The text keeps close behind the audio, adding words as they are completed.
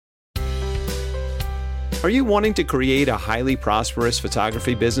Are you wanting to create a highly prosperous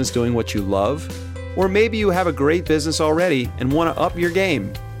photography business doing what you love? Or maybe you have a great business already and want to up your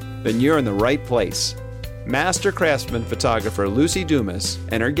game? Then you're in the right place. Master craftsman photographer Lucy Dumas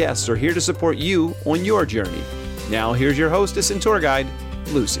and her guests are here to support you on your journey. Now here's your hostess and tour guide,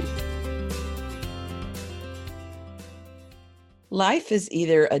 Lucy. Life is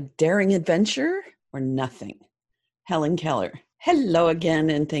either a daring adventure or nothing. Helen Keller. Hello again,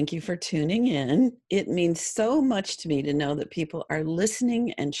 and thank you for tuning in. It means so much to me to know that people are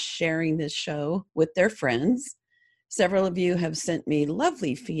listening and sharing this show with their friends. Several of you have sent me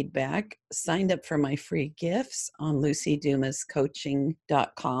lovely feedback, signed up for my free gifts on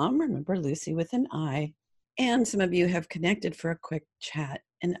lucydumascoaching.com. Remember, Lucy with an I. And some of you have connected for a quick chat,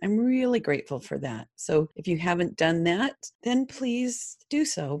 and I'm really grateful for that. So if you haven't done that, then please do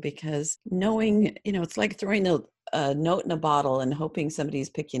so, because knowing, it's like throwing a note in a bottle and hoping somebody's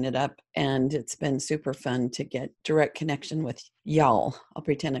picking it up. And it's been super fun to get direct connection with y'all. I'll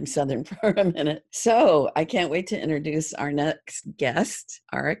pretend I'm Southern for a minute. So I can't wait to introduce our next guest,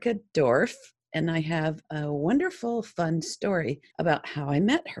 Arica Dorff. And I have a wonderful, fun story about how I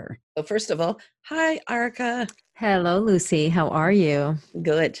met her. So first of all, hi, Arica. Hello, Lucy. How are you?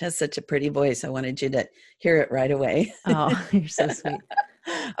 Good. She has such a pretty voice. I wanted you to hear it right away. Oh, you're so sweet.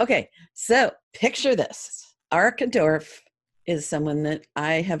 Okay, so picture this. Arica Dorff is someone that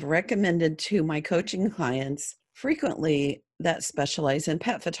I have recommended to my coaching clients frequently that specialize in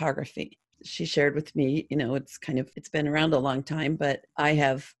pet photography. She shared with me, it's been around a long time, but I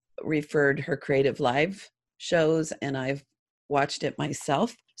have referred her Creative Live shows and I've watched it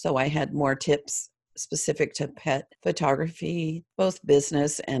myself. So I had more tips specific to pet photography, both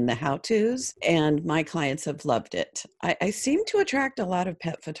business and the how-tos, and my clients have loved it. I seem to attract a lot of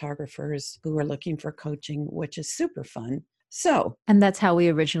pet photographers who are looking for coaching, which is super fun. So, and that's how we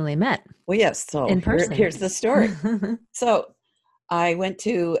originally met. Well, yes. So in person. Here's the story. So I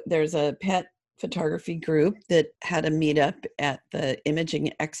there's a pet photography group that had a meetup at the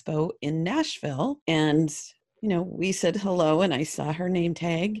Imaging Expo in Nashville. And, we said hello and I saw her name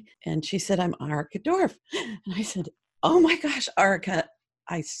tag and she said, I'm Arica Dorff. And I said, oh my gosh, Arica,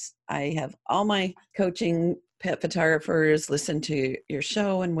 I have all my coaching pet photographers listen to your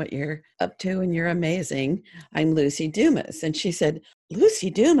show and what you're up to and you're amazing. I'm Lucy Dumas. And she said, Lucy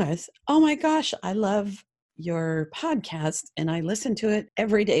Dumas? Oh my gosh, I love your podcast and I listen to it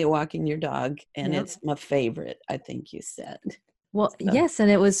every day walking your dog and It's my favorite, I think you said. Well, yes. And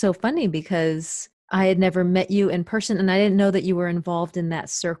it was so funny because I had never met you in person and I didn't know that you were involved in that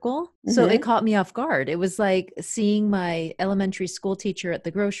circle. So it caught me off guard. It was like seeing my elementary school teacher at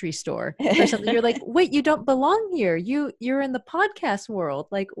the grocery store or something. You're like, wait, you don't belong here. You're in the podcast world.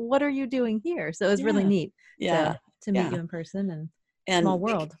 Like, what are you doing here? So it was really neat to meet you in person and small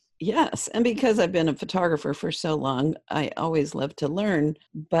world. Yes. And because I've been a photographer for so long, I always love to learn.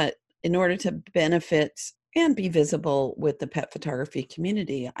 But in order to benefit and be visible with the pet photography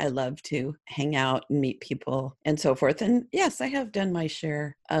community, I love to hang out and meet people and so forth. And yes, I have done my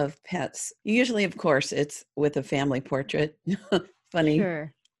share of pets. Usually, of course, it's with a family portrait. Funny.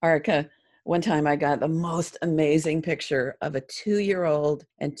 Sure. Arica, one time I got the most amazing picture of a 2-year-old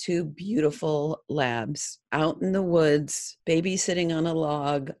and 2 beautiful labs out in the woods, baby sitting on a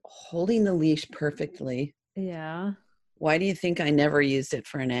log, holding the leash perfectly. Yeah. Why do you think I never used it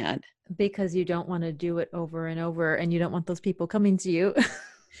for an ad? Because you don't want to do it over and over and you don't want those people coming to you.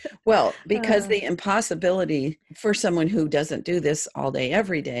 Well, because the impossibility for someone who doesn't do this all day,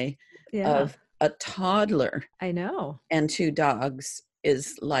 every day, of a toddler I know. and 2 dogs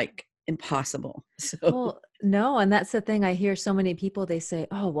is like impossible. So. Well, no. And that's the thing. I hear so many people, they say,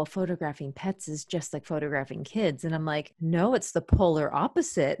 oh, well, photographing pets is just like photographing kids. And I'm like, no, it's the polar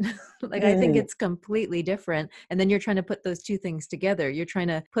opposite. I think it's completely different. And then you're trying to put those two things together. You're trying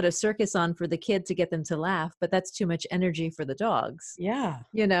to put a circus on for the kid to get them to laugh, but that's too much energy for the dogs. Yeah.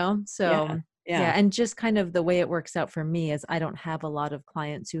 So yeah. And just kind of the way it works out for me is I don't have a lot of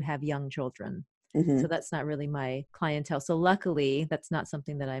clients who have young children. So that's not really my clientele. So luckily that's not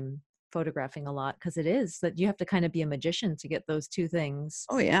something that I'm photographing a lot, because it is that you have to kind of be a magician to get those two things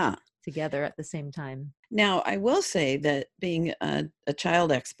together at the same time. Now, I will say that being a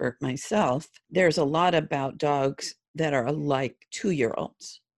child expert myself, there's a lot about dogs that are like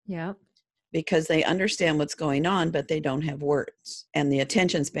 2-year-olds. Yeah. Because they understand what's going on, but they don't have words and the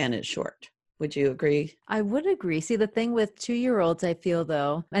attention span is short. Would you agree? I would agree. See, the thing with 2-year-olds, I feel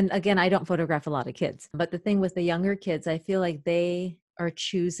though, and again, I don't photograph a lot of kids, but the thing with the younger kids, I feel like they are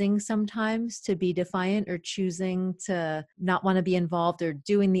choosing sometimes to be defiant or choosing to not want to be involved or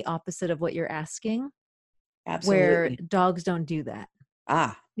doing the opposite of what you're asking. Absolutely. Where dogs don't do that.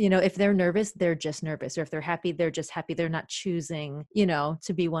 Ah, If they're nervous, they're just nervous. Or if they're happy, they're just happy. They're not choosing,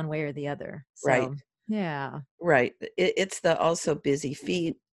 to be one way or the other. right, So, yeah. right. It's the also busy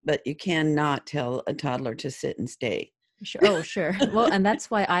feet, but you cannot tell a toddler to sit and stay. Sure. Oh, sure. Well, and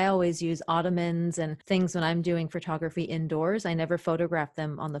that's why I always use ottomans and things when I'm doing photography indoors. I never photograph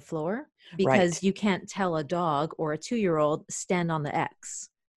them on the floor Right, because you can't tell a dog or a 2-year-old stand on the X.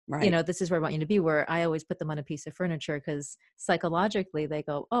 right. This is where I want you to be, where I always put them on a piece of furniture because psychologically they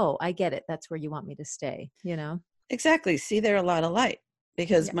go, oh, I get it. That's where you want me to stay. Exactly. See, they're a lot alike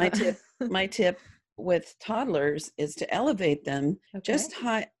because my Yeah. tip with toddlers is to elevate them Okay. just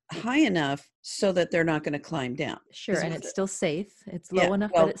high enough so that they're not going to climb down. Sure. And it's still safe. It's Yeah, low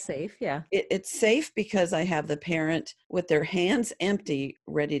enough that well, it's safe. Yeah. it's safe because I have the parent with their hands empty,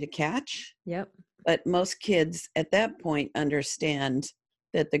 ready to catch. Yep. But most kids at that point understand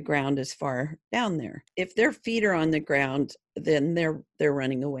that the ground is far down there. If their feet are on the ground, then they're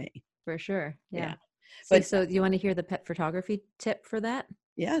running away. For sure. Yeah. Yeah. See, But so you want to hear the pet photography tip for that?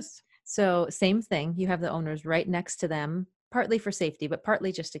 yes. So same thing, you have the owners right next to them, partly for safety, but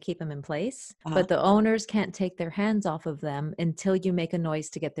partly just to keep them in place. Uh-huh. But the owners can't take their hands off of them until you make a noise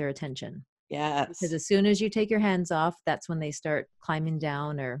to get their attention. Because Yes. as soon as you take your hands off, that's when they start climbing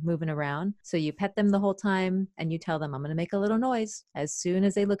down or moving around. So you pet them the whole time and you tell them, I'm going to make a little noise. As soon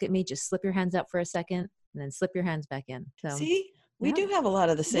as they look at me, just slip your hands out for a second and then slip your hands back in. So, See, we yeah. do have a lot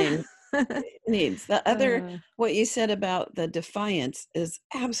of the same needs. The other, Uh, what you said about the defiance is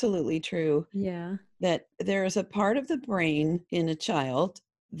absolutely true, yeah. that there is a part of the brain in a child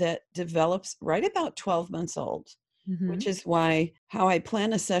that develops right about 12 months old, Hmm. which is why how I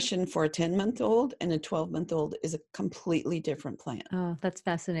plan a session for a 10-month-old and a 12-month-old is a completely different plan. Oh, that's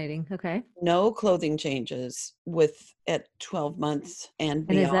fascinating. Okay. No clothing changes with at 12 months and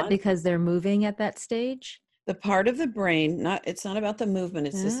And is that beyond. because they're moving at that stage? The part of the brain, it's not about the movement,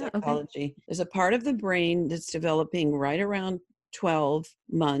 it's the Okay. psychology. There's a part of the brain that's developing right around 12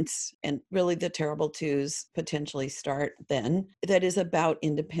 months, and really the terrible twos potentially start then, that is about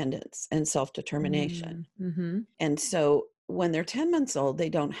independence and self-determination. Mm-hmm. And so when they're 10 months old, they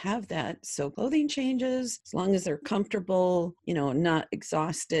don't have that. So clothing changes, as long as they're comfortable, not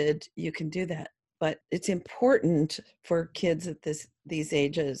exhausted, you can do that. But it's important for kids at these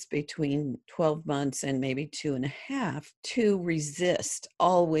ages between 12 months and maybe 2.5 to resist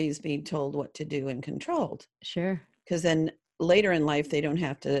always being told what to do and controlled. Sure. Because then later in life, they don't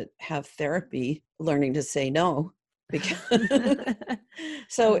have to have therapy learning to say no. Because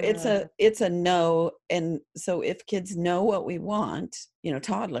so it's a no. And so if kids know what we want,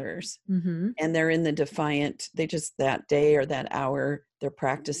 toddlers, Mm-hmm. and they're in the defiant, they just that day or that hour, they're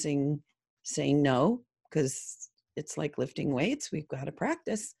practicing saying no, because it's like lifting weights. We've got to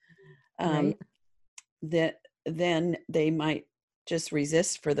practice. Right. That then they might just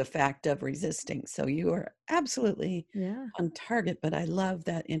resist for the fact of resisting. So you are absolutely Yeah. on target, but I love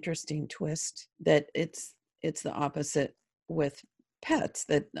that interesting twist that it's the opposite with pets,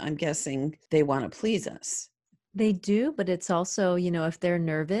 that I'm guessing they want to please us. They do, but it's also, if they're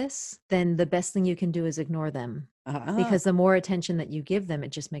nervous, then the best thing you can do is ignore them Ah, because the more attention that you give them,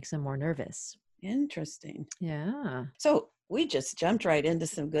 it just makes them more nervous. interesting. Yeah. So we just jumped right into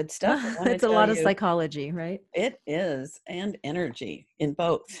some good stuff. I want to It's a tell lot of you, psychology, right? it is, and energy in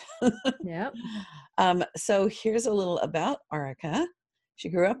both. Yep. So here's a little about Arica. She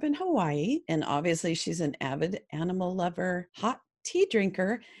grew up in Hawaii, and obviously she's an avid animal lover, hot tea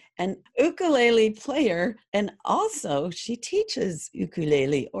drinker, and ukulele player. And also she teaches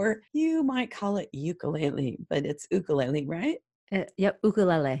ukulele, or you might call it ukulele, but it's ukulele, right? Yep.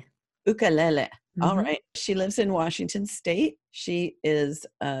 Ukulele. Ukulele. All Mm-hmm. right. She lives in Washington State. She is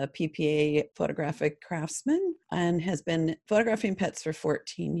a PPA photographic craftsman and has been photographing pets for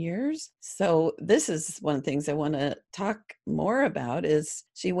 14 years. So this is one of the things I want to talk more about is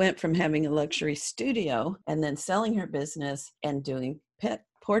she went from having a luxury studio and then selling her business and doing pet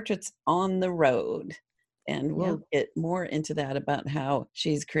portraits on the road. And we'll Yep. get more into that about how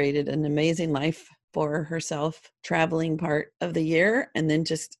she's created an amazing life for herself, traveling part of the year, and then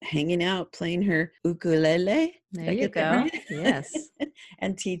just hanging out, playing her ukulele. Did There I you get that go. right? Yes.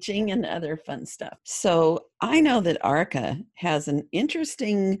 And teaching and other fun stuff. So I know that Arica has an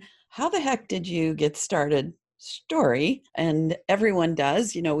interesting, how the heck did you get started story? And everyone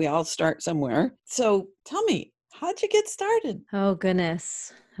does, we all start somewhere. So tell me, how'd you get started? Oh,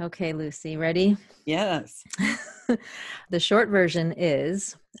 goodness. Okay, Lucy, ready? Yes. The short version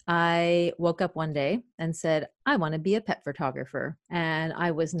is I woke up one day and said, I want to be a pet photographer. And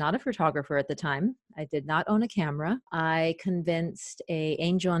I was not a photographer at the time. I did not own a camera. I convinced an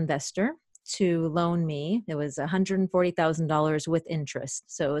angel investor to loan me. It was $140,000 with interest.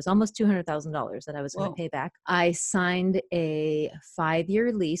 So it was almost $200,000 that I was going to pay back. I signed a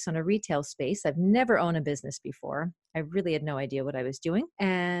 5-year lease on a retail space. I've never owned a business before. I really had no idea what I was doing.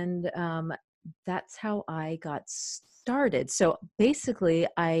 And that's how I got started. So basically,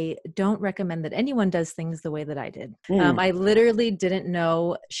 I don't recommend that anyone does things the way that I did. I literally didn't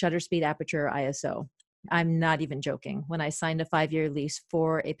know shutter speed, aperture, ISO. I'm not even joking when I signed a 5-year lease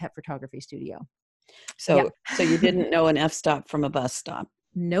for a pet photography studio. So you didn't know an f-stop from a bus stop?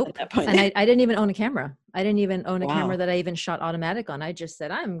 Nope. And I didn't even own a camera. I didn't even own a camera that I even shot automatic on. I just said,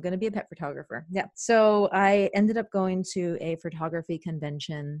 I'm going to be a pet photographer. Yeah. So I ended up going to a photography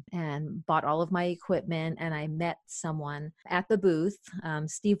convention and bought all of my equipment. And I met someone at the booth,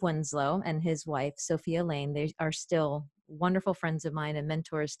 Steve Winslow and his wife, Sophia Lane. They are still wonderful friends of mine and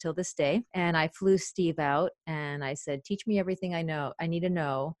mentors till this day. And I flew Steve out and I said, teach me everything I need to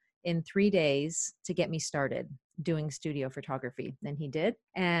know in 3 days to get me started doing studio photography. And he did.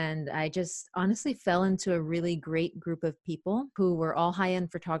 And I just honestly fell into a really great group of people who were all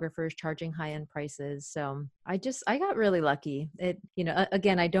high-end photographers charging high-end prices. So I got really lucky.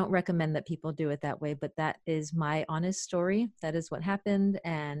 Again, I don't recommend that people do it that way, but that is my honest story. That is what happened.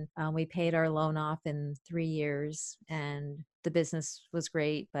 And we paid our loan off in 3 years and the business was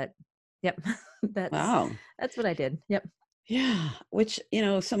great, but yep, that's what I did. Yep. Yeah, which,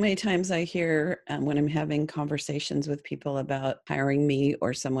 so many times I hear when I'm having conversations with people about hiring me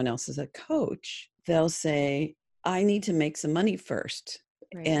or someone else as a coach, they'll say, I need to make some money first.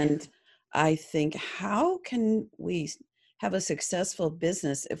 Right. And I think, how can we have a successful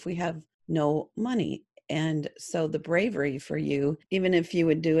business if we have no money? And so the bravery for you, even if you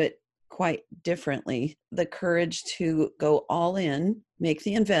would do it quite differently, the courage to go all in, make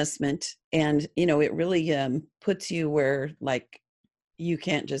the investment, and it really puts you where you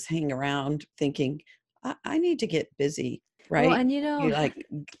can't just hang around thinking I need to get busy, right? Well, and you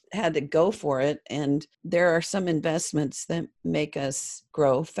had to go for it, and there are some investments that make us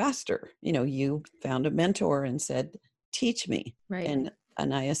grow faster. You found a mentor and said, teach me, right?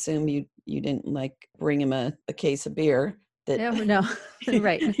 And I assume you didn't bring him a case of beer that no.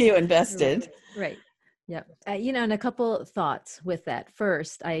 Right. you invested. Right. Yep. And a couple thoughts with that.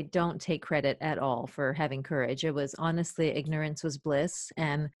 First, I don't take credit at all for having courage. It was honestly, ignorance was bliss.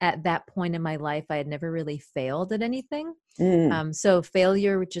 And at that point in my life, I had never really failed at anything. So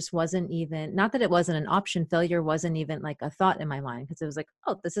failure just wasn't even, not that it wasn't an option. Failure wasn't even like a thought in my mind, because it was like,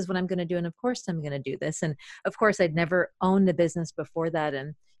 oh, this is what I'm going to do. And of course I'm going to do this. And of course I'd never owned a business before that.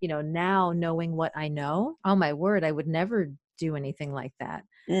 And, now knowing what I know, oh my word, I would never do anything like that.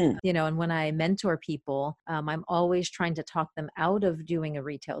 And when I mentor people, I'm always trying to talk them out of doing a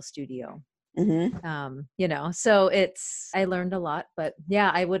retail studio. So I learned a lot, but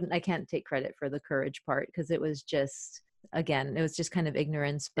yeah, I can't take credit for the courage part, because it was just kind of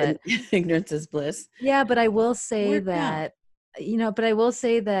ignorance, but ignorance is bliss. Yeah. But I will say that,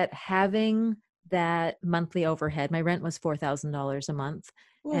 having that monthly overhead, my rent was $4,000 a month.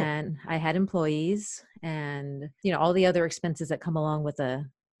 Whoa. And I had employees and, all the other expenses that come along with a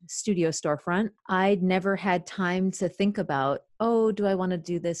studio storefront. I'd never had time to think about, oh, do I want to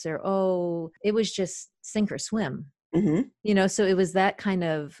do this? Or, oh, it was just sink or swim. So it was that kind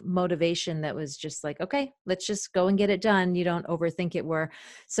of motivation that was just like, okay, let's just go and get it done. You don't overthink it.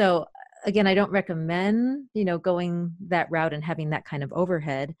 So again, I don't recommend, going that route and having that kind of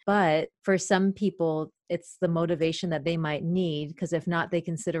overhead. But for some people, it's the motivation that they might need, because if not, they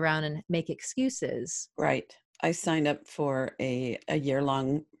can sit around and make excuses. Right. I signed up for a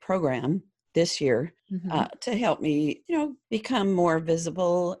year-long program this year to help me, become more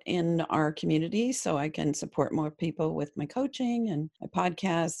visible in our community so I can support more people with my coaching and my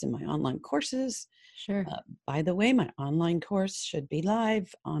podcast and my online courses. Sure. By the way, my online course should be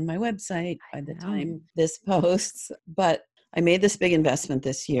live on my website by the time this posts. But I made this big investment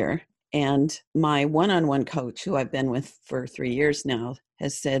this year, and my one-on-one coach, who I've been with for 3 years now,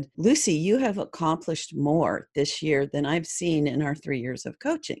 has said, Lucy, you have accomplished more this year than I've seen in our 3 years of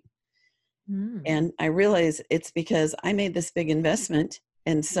coaching. And I realize it's because I made this big investment.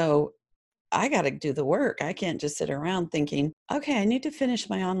 And so I got to do the work. I can't just sit around thinking, okay, I need to finish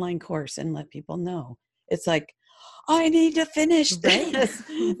my online course and let people know. It's like, I need to finish this.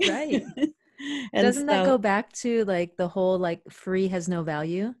 Right. And doesn't that go back to the whole free has no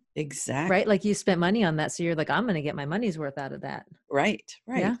value? Exactly. Right. You spent money on that. So you're I'm going to get my money's worth out of that. Right.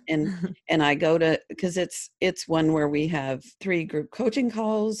 Yeah. And I go to, because it's one where we have 3 group coaching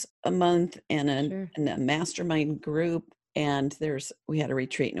calls a month and a mastermind group. And we had a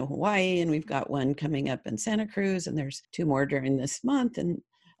retreat in Hawaii, and we've got one coming up in Santa Cruz, and there's 2 more during this month, and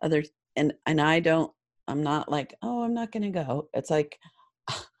other and I'm not like, oh, I'm not going to go. It's like,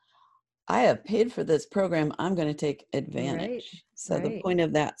 I have paid for this program. I'm going to take advantage. Right. So the Right. point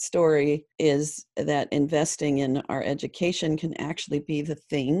of that story is that investing in our education can actually be the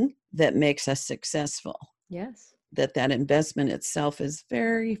thing that makes us successful. Yes. That investment itself is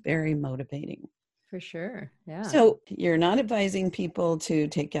very, very motivating. For sure. Yeah. So you're not advising people to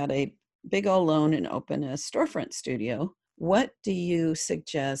take out a big old loan and open a storefront studio. What do you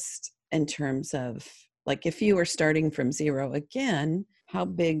suggest in terms of, like, if you were starting from zero again, how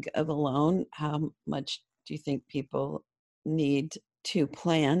big of a loan, how much do you think people need to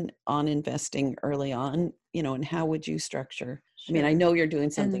plan on investing early on, and how would you structure? I mean, I Sure. know you're doing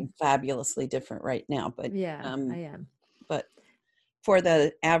something And fabulously different right now, but yeah, I am. but for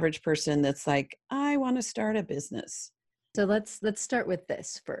the average person that's like, I want to start a business. So let's start with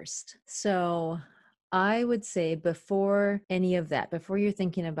this first. So I would say before any of that, before you're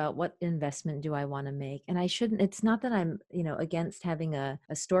thinking about what investment do I want to make, and it's not that I'm, against having a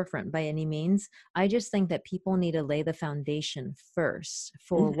storefront by any means. I just think that people need to lay the foundation first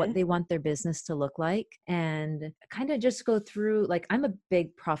for what Mm-hmm. they want their business to look like and kind of just go through, like, I'm a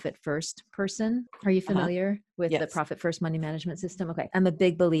big profit first person. Are you familiar with the Yes. profit first money management system? Okay. I'm a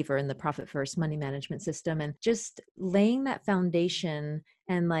big believer in the profit first money management system and just laying that foundation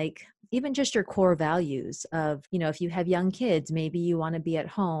and, like, even just your core values of, if you have young kids, maybe you want to be at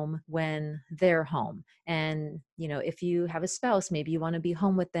home when they're home. And, if you have a spouse, maybe you want to be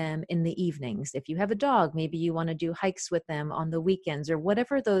home with them in the evenings. If you have a dog, maybe you want to do hikes with them on the weekends, or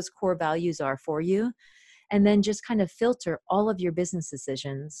whatever those core values are for you. And then just kind of filter all of your business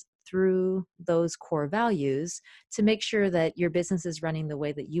decisions through those core values to make sure that your business is running the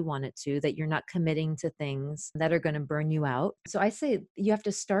way that you want it to, that you're not committing to things that are going to burn you out. So I say you have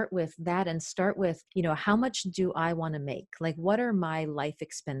to start with that and start with, how much do I want to make? Like, what are my life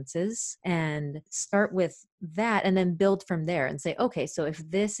expenses? And start with that and then build from there and say, okay, so if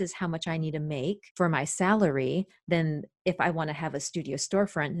this is how much I need to make for my salary, then if I want to have a studio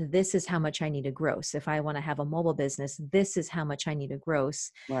storefront, this is how much I need to gross. If I want to have a mobile business, this is how much I need to gross.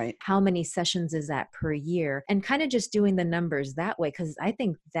 Right. How many sessions is that per year? And kind of just doing the numbers that way, because I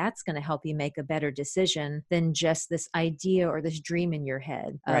think that's going to help you make a better decision than just this idea or this dream in your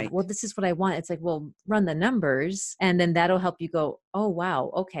head of, Right. well, this is what I want. It's like, well, run the numbers and then that'll help you go, oh,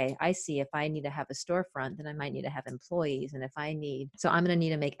 wow, okay, I see. If I need to have a storefront, then I might need to have employees. And if I so I'm going to need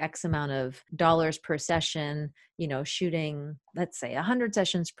to make X amount of dollars per session, shooting, let's say 100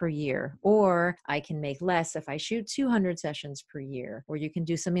 sessions per year, or I can make less if I shoot 200 sessions per year, or you can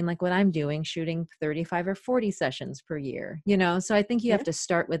do something like what I'm doing, shooting 35 or 40 sessions per year, so I think you have to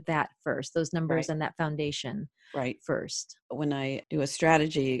start with that first, those numbers and that foundation first. When I do a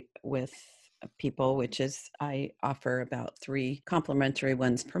strategy with people, which is I offer about 3 complimentary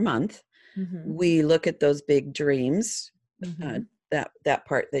ones per month, we look at those big dreams, that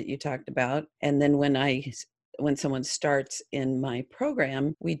part that you talked about. And then when someone starts in my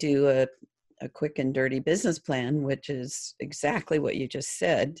program, we do a quick and dirty business plan, which is exactly what you just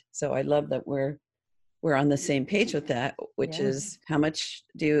said. So I love that we're on the same page with that, which is how much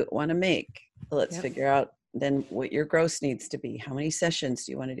do you want to make? Let's figure out then what your gross needs to be. How many sessions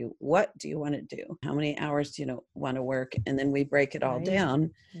do you want to do? What do you want to do? How many hours do you want to work? And then we break it all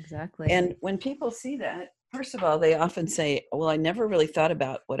down. Exactly. And when people see that, first of all, they often say, well, I never really thought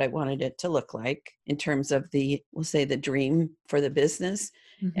about what I wanted it to look like in terms of we'll say the dream for the business.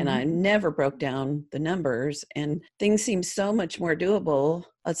 And I never broke down the numbers, and things seem so much more doable.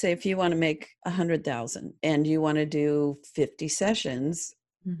 Let's say if you want to make 100,000 and you want to do 50 sessions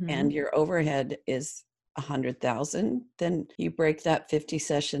and your overhead is 100,000, then you break that 50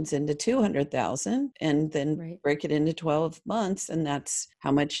 sessions into 200,000 and then break it into 12 months. And that's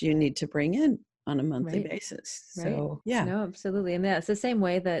how much you need to bring in on a monthly basis. So, No, absolutely. And that's the same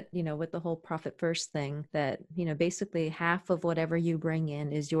way that, with the whole profit first thing, that, basically half of whatever you bring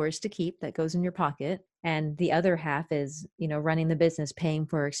in is yours to keep, that goes in your pocket. And the other half is, running the business, paying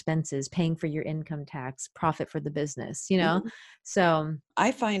for expenses, paying for your income tax, profit for the business, So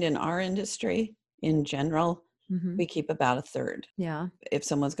I find in our industry in general, we keep about a third. Yeah. If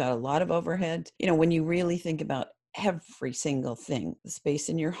someone's got a lot of overhead, when you really think about every single thing, the space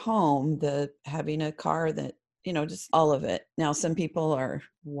in your home, the having a car that, just all of it. Now, some people are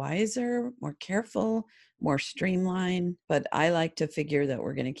wiser, more careful, more streamlined, but I like to figure that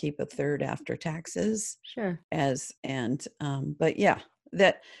we're going to keep a third after taxes. Sure. But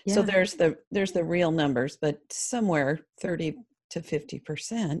so there's the real numbers, but somewhere 30 to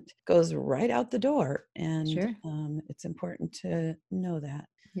 50% goes right out the door. And Sure. it's important to know that.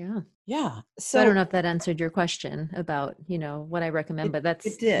 Yeah. Yeah. So I don't know So if that answered your question about, what I recommend, but that's,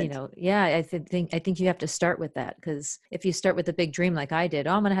 it did. yeah, I think you have to start with that, because if you start with a big dream like I did,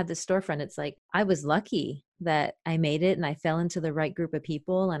 oh, I'm going to have this storefront. It's like, I was lucky that I made it and I fell into the right group of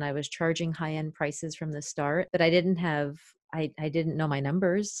people and I was charging high-end prices from the start, but I didn't know my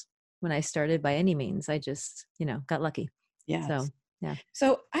numbers when I started by any means. I just, got lucky. So, Yes. yeah.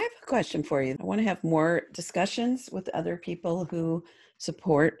 So I have a question for you. I want to have more discussions with other people who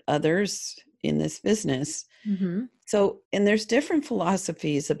support others in this business. Mm-hmm. So, and there's different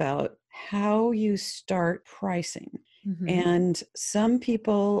philosophies about how you start pricing. Mm-hmm. And some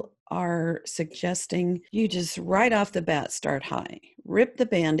people are suggesting you just right off the bat start high, rip the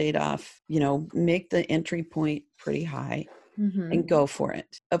Band-Aid off, make the entry point pretty high Mm-hmm. and go for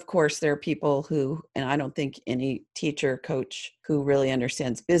it. Of course, there are people who, and I don't think any teacher, coach who really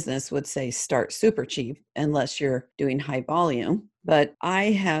understands business would say start super cheap unless you're doing high volume. But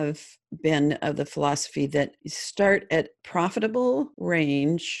I have been of the philosophy that start at profitable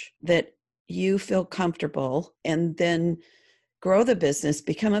range that you feel comfortable, and then grow the business,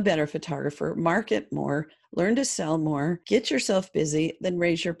 become a better photographer, market more, learn to sell more, get yourself busy, then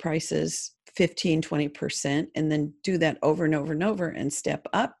raise your prices 15, 20%, and then do that over and over and over and step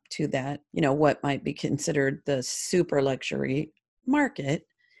up to that, what might be considered the super luxury market.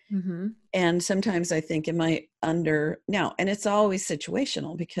 Mm-hmm. And sometimes I think, am I under now? And it's always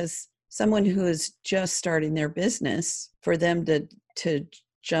situational, because someone who is just starting their business, for them to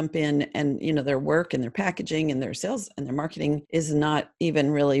jump in and, their work and their packaging and their sales and their marketing is not even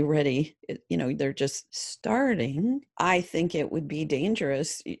really ready. They're just starting. I think it would be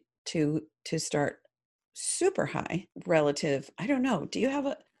dangerous to start super high relative. I don't know. Do you have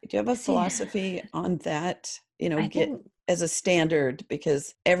a See, philosophy on that? I Get think, as a standard,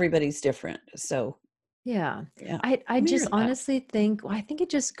 because everybody's different. So yeah, yeah, I let me just hear that. honestly think, well, I think it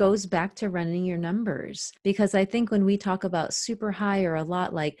just goes back to running your numbers, because I think when we talk about super high or a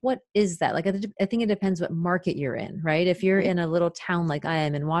lot, like, what is that? Like, I think it depends what market you're in, right? If you're Mhm. in a little town like I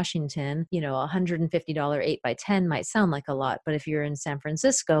am in Washington, $150 8x10 might sound like a lot, but if you're in San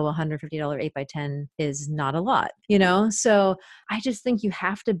Francisco, $150 8x10 is not a lot, So I just think you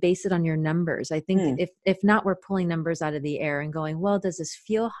have to base it on your numbers. I think Mm, if not, we're pulling numbers out of the air and going, well, does this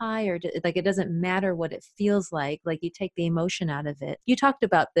feel high, or like, it doesn't matter what it feels like you take the emotion out of it. You talked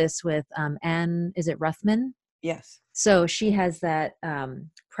about this with Anne, is it Ruthman? yes. So she has that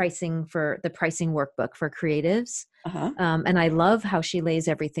pricing workbook for creatives. Uh-huh. And I love how she lays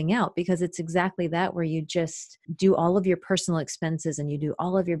everything out, because it's exactly that, where you just do all of your personal expenses and you do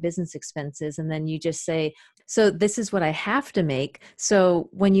all of your business expenses. And then you just say, so this is what I have to make. So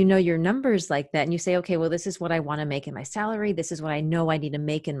when you know your numbers like that and you say, okay, well, this is what I want to make in my salary, this is what I know I need to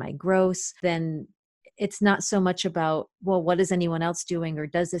make in my gross, then it's not so much about, well, what is anyone else doing, or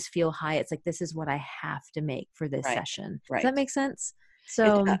does this feel high? It's like, this is what I have to make for this Right. session. Does that Right. make sense? It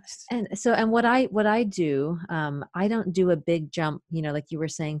So, does. and what I do, I don't do a big jump, like you were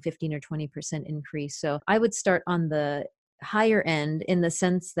saying, 15 or 20% increase. So I would start on the higher end, in the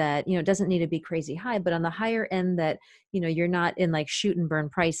sense that, it doesn't need to be crazy high, but on the higher end that, you're not in like shoot and burn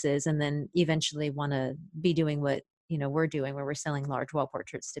prices and then eventually want to be doing what, we're doing, where we're selling large wall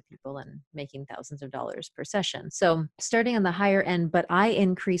portraits to people and making thousands of dollars per session. So starting on the higher end, but I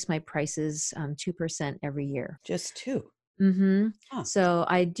increase my prices 2% every year. Just two. Mm-hmm. Huh. So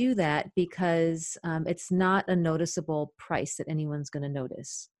I do that because it's not a noticeable price that anyone's going to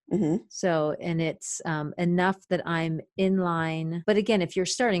notice. Mm-hmm. So, and it's enough that I'm in line. But again, if you're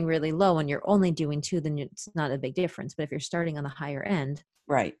starting really low and you're only doing two, then it's not a big difference. But if you're starting on the higher end,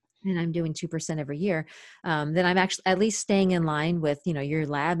 Right. and I'm doing 2% every year, then I'm actually at least staying in line with, your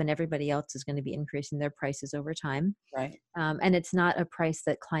lab, and everybody else is going to be increasing their prices over time. Right. And it's not a price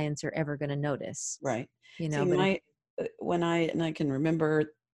that clients are ever going to notice, Right. See, but if, when I can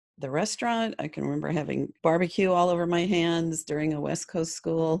remember the restaurant, I can remember having barbecue all over my hands during a West Coast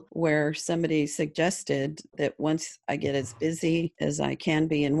school, where somebody suggested that once I get as busy as I can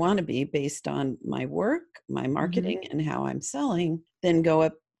be and want to be based on my work, my marketing, and how I'm selling, then go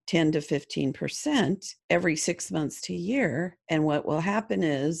up 10 to 15% every 6 months to a year. And what will happen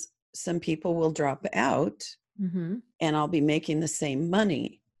is some people will drop out, mm-hmm. and I'll be making the same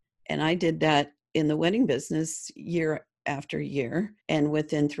money. And I did that in the wedding business year after year. And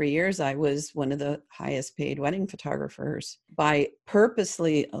within 3 years, I was one of the highest paid wedding photographers by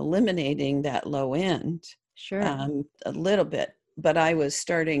purposely eliminating that low end Sure. a little bit. But I was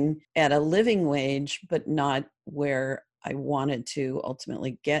starting at a living wage, but not where I wanted to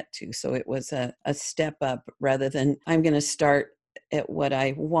ultimately get to. So it was a step up, rather than I'm going to start at what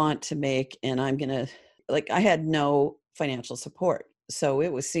I want to make, and I'm going to, like, I had no financial support. So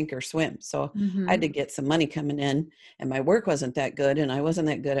it was sink or swim. So I had to get some money coming in, and my work wasn't that good, and I wasn't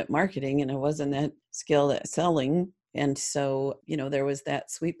that good at marketing, and I wasn't that skilled at selling. And so, there was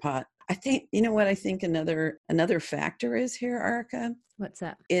that sweet pot. I think, what I think another factor is here, Arica? What's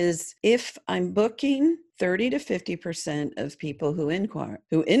that? Is if I'm booking 30 to 50% of people who inquire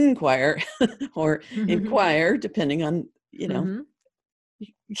or inquire, depending on,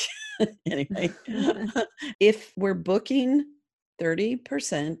 anyway, if we're booking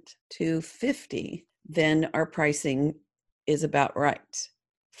 30% to 50, then our pricing is about right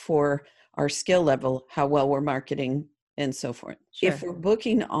for our skill level, how well we're marketing, and so forth. Sure. If we're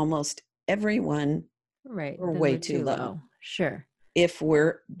booking almost everyone, right, we're way too low. Sure. If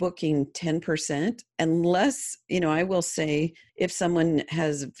we're booking 10%, unless, I will say, if someone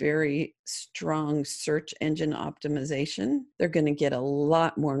has very strong search engine optimization, they're going to get a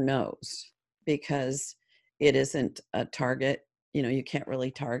lot more no's, because it isn't a target. You can't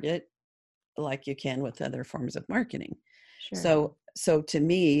really target like you can with other forms of marketing. Sure. So to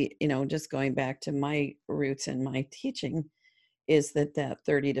me, just going back to my roots in my teaching, is that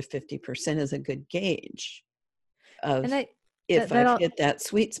 30 to 50% is a good gauge of if I've hit that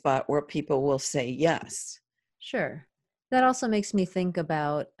sweet spot where people will say yes. Sure. That also makes me think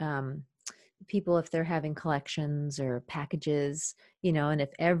about people, if they're having collections or packages, and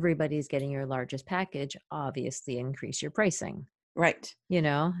if everybody's getting your largest package, obviously increase your pricing. Right.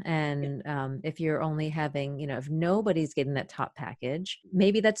 And if you're only having, if nobody's getting that top package,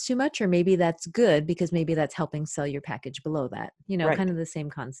 maybe that's too much, or maybe that's good, because maybe that's helping sell your package below that, right. Kind of the same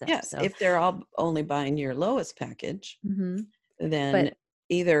concept. Yes. So if they're all only buying your lowest package, then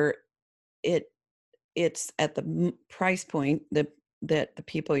either it's at the price point that the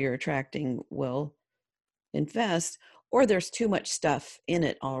people you're attracting will invest, or there's too much stuff in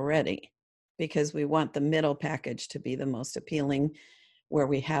it already, because we want the middle package to be the most appealing, where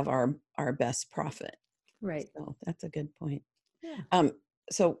we have our best profit. Right. So that's a good point. Yeah.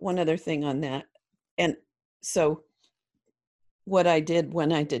 So one other thing on that. And so what I did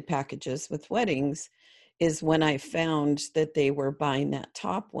when I did packages with weddings is, when I found that they were buying that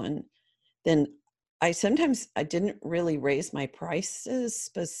top one, then I didn't really raise my prices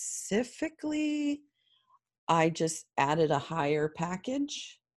specifically. I just added a higher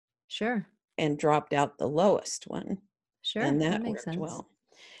package. Sure. And dropped out the lowest one. Sure. And that makes worked sense. well.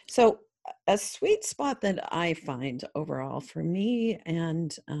 So a sweet spot that I find overall for me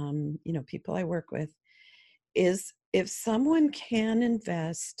and, people I work with, is if someone can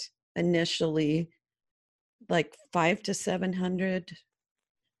invest initially like 500 to 700,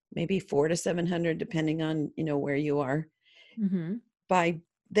 maybe 400 to 700, depending on, where you are, by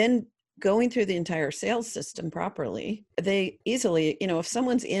then going through the entire sales system properly, they easily, if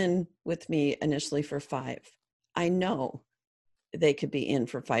someone's in with me initially for 5, I know they could be in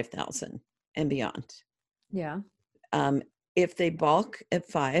for 5,000 and beyond. Yeah. If they bulk at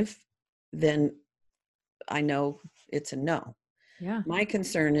 5, then I know it's a no. Yeah. My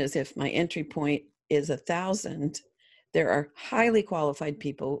concern is, if my entry point is 1,000, there are highly qualified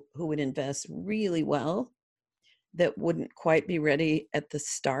people who would invest really well that wouldn't quite be ready at the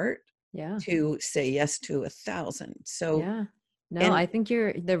start to say yes to 1,000. So yeah. No, I think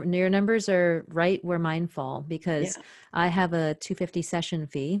your numbers are right where mine fall, because I have a $250 session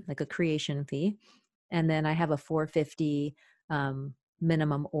fee, like a creation fee, and then I have a $450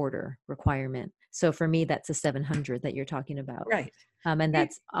 minimum order requirement. So for me, that's a 700 that you're talking about, right? And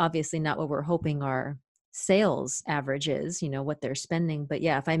that's obviously not what we're hoping our sales average is, what they're spending. But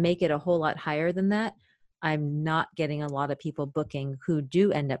yeah, if I make it a whole lot higher than that, I'm not getting a lot of people booking who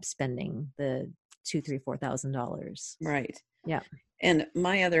do end up spending the $2,000, $3,000, $4,000. Right. Yeah. And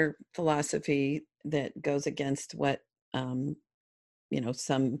my other philosophy that goes against what, some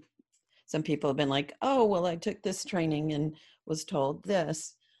people have been like, oh, well, I took this training and was told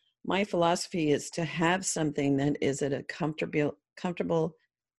this. My philosophy is to have something that is at a comfortable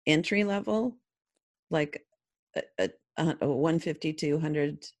entry level, like a 150,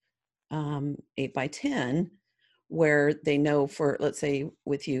 200, 8x10, where they know, for, let's say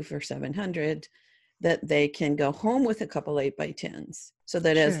with you for 700, that they can go home with a couple 8x10s, so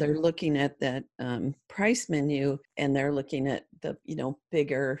that as they're looking at that price menu, and they're looking at the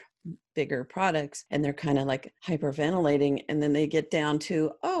bigger products, and they're kind of like hyperventilating, and then they get down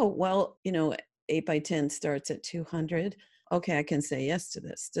to, oh, well, 8x10 starts at 200. Okay, I can say yes to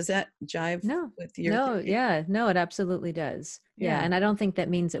this. Does that jive with your thinking? No, it absolutely does. Yeah. And I don't think that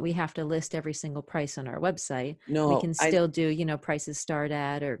means that we have to list every single price on our website. No, we can still do, prices start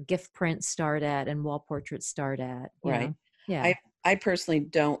at, or gift prints start at, and wall portraits start at. Right. Yeah. I personally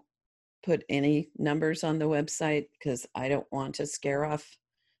don't put any numbers on the website because I don't want to scare off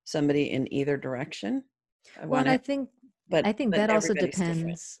somebody in either direction. I Well, want and it, I think but that also everybody's different.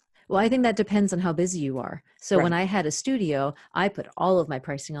 depends. Well, I think that depends on how busy you are. So when Right. I had a studio, I put all of my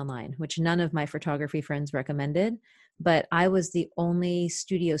pricing online, which none of my photography friends recommended. But I was the only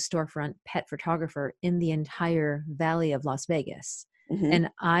studio storefront pet photographer in the entire valley of Las Vegas. Hmm. And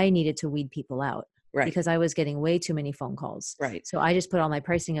I needed to weed people out Right. because I was getting way too many phone calls. Right. So I just put all my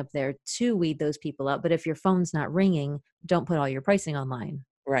pricing up there to weed those people out. But if your phone's not ringing, don't put all your pricing online,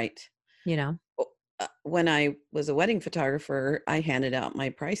 Right. you know? When I was a wedding photographer, I handed out my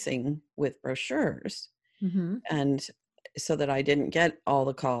pricing with brochures, Mm-hmm. and so that I didn't get all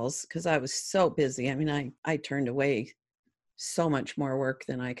the calls because I was so busy. I mean, I turned away so much more work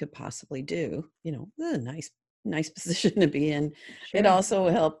than I could possibly do. A nice position to be in. It Sure. also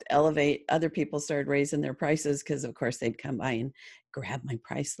helped elevate. Other people started raising their prices because, of course, they'd come by and grab my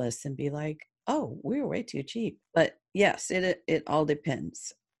price list and be like, "Oh, we were way too cheap." But yes, it all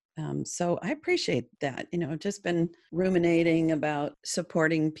depends. So I appreciate that. Just been ruminating about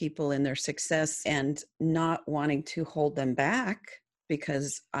supporting people in their success and not wanting to hold them back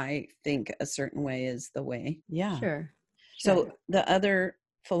because I think a certain way is the way. Yeah. Sure. So Sure. the other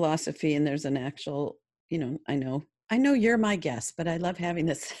philosophy, and there's an actual, I know you're my guest, but I love having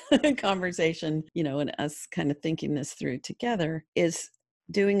this conversation, and us kind of thinking this through together, is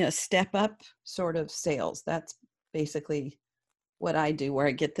doing a step up sort of sales. That's basically what I do, where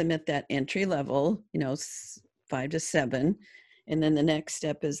I get them at that entry level, 5 to 7. And then the next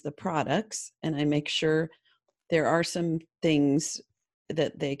step is the products. And I make sure there are some things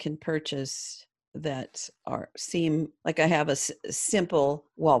that they can purchase that seem like I have simple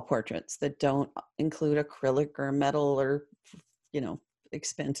wall portraits that don't include acrylic or metal or,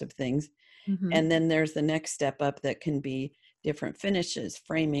 expensive things. Mm-hmm. And then there's the next step up that can be different finishes,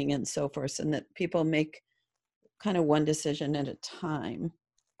 framing, and so forth, and that people make kind of one decision at a time.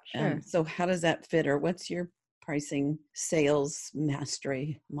 Sure. So how does that fit, or what's your pricing sales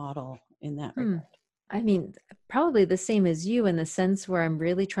mastery model in that regard? I mean, probably the same as you in the sense where I'm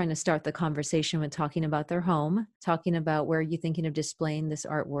really trying to start the conversation with talking about their home, talking about where you're thinking of displaying this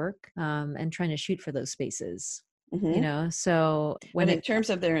artwork, and trying to shoot for those spaces. Mm-hmm. So when But in it, terms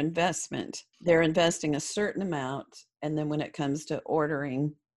of their investment, they're investing a certain amount, and then when it comes to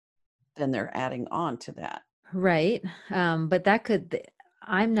ordering, then they're adding on to that. right. But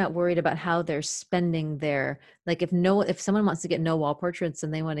I'm not worried about how they're spending like if someone wants to get no wall portraits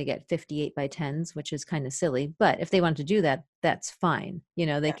and they want to get 58 by 10s, which is kind of silly, but if they want to do that, that's fine. They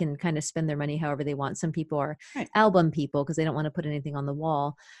Yeah. can kind of spend their money however they want. Some people are Right. album people because they don't want to put anything on the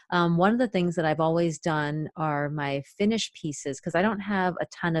wall. One of the things that I've always done are my finished pieces, because I don't have a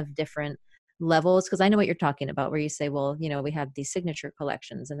ton of different levels, because I know what you're talking about, where you say, well, we have these signature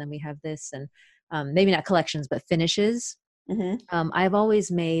collections and then we have this, and maybe not collections, but finishes. Mm-hmm. I've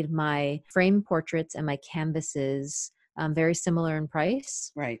always made my frame portraits and my canvases very similar in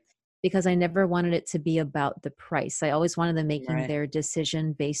price, Right. because I never wanted it to be about the price. I always wanted them making Right. their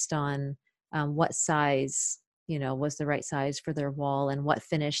decision based on what size, was the right size for their wall and what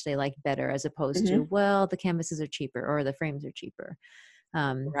finish they liked better, as opposed to, Mm-hmm. well, the canvases are cheaper or the frames are cheaper.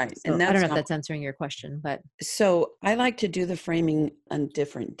 Right. So And I don't that's know if not. that's answering your question, but So I like to do the framing on a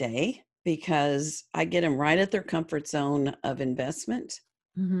different day because I get them right at their comfort zone of investment.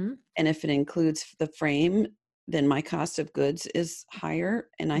 mm-hmm, And if it includes the frame, then my cost of goods is higher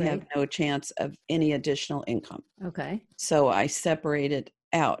and I have right. no chance of any additional income. Okay. So I separate it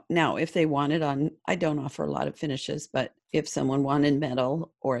out. Now, if they wanted I don't offer a lot of finishes, but if someone wanted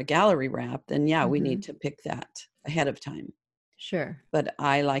metal or a gallery wrap, then yeah, we Mm-hmm. need to pick that ahead of time. Sure. But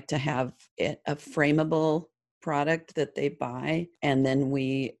I like to have it a frameable product that they buy, and then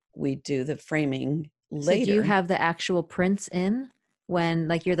we do the framing So do you later. have the actual prints in when,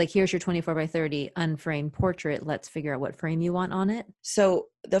 like, you're like, here's your 24 by 30 unframed portrait. Let's figure out what frame you want on it. So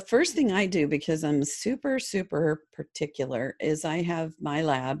the first thing I do, because I'm super, super particular, is I have my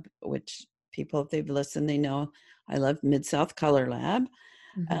lab, which people, if they've listened, they know I love Mid-South Color Lab.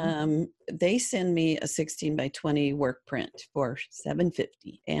 Mm-hmm. They send me a 16 by 20 work print for $750.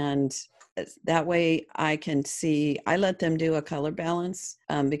 And that way I can see, I let them do a color balance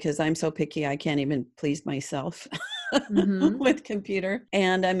because I'm so picky, I can't even please myself Mm-hmm. with computer.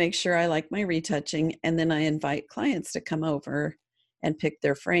 And I make sure I like my retouching. And then I invite clients to come over and pick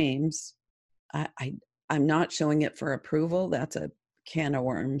their frames. I'm not showing it for approval. That's a can of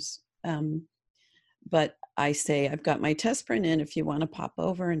worms. But I say, I've got my test print in. If you want to pop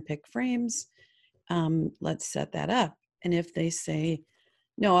over and pick frames, let's set that up. And if they say,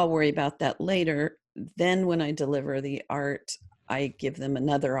 no, I'll worry about that later, then when I deliver the art, I give them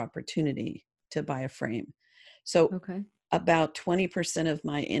another opportunity to buy a frame. So Okay. about 20% of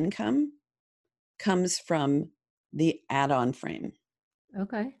my income comes from the add-on frame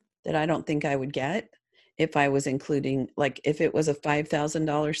Okay. that I don't think I would get if I was including, like if it was a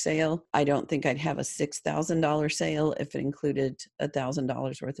 $5,000 sale, I don't think I'd have a $6,000 sale if it included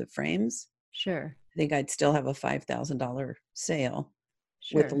 $1,000 worth of frames. Sure. I think I'd still have a $5,000 sale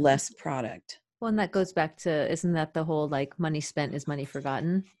with Sure. less product. Well, and that goes back to, isn't that the whole like money spent is money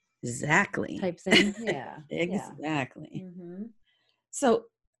forgotten Exactly. type thing? Yeah. Yeah. Exactly. Mm-hmm. So,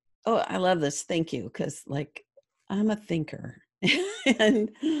 oh, I love this. Thank you. Because, like, I'm a thinker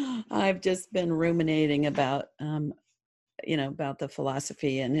and I've just been ruminating about, about the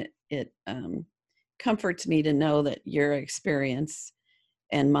philosophy, and it comforts me to know that your experience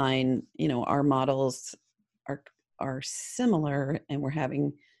and mine, our models are similar, and we're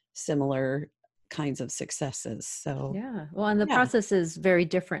having similar kinds of successes. So, Yeah. Well, and the yeah, process is very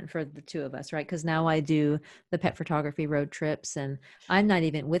different for the two of us, right? Because now I do the pet photography road trips, and I'm not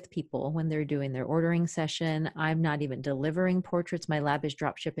even with people when they're doing their ordering session. I'm not even delivering portraits. My lab is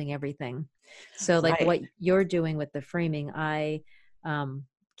drop shipping everything. So, like right, what you're doing with the framing, I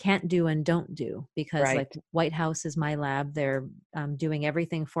can't do and don't do, because right, like White House is my lab. They're doing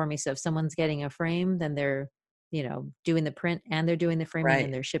everything for me. So if someone's getting a frame, then they're doing the print and they're doing the framing and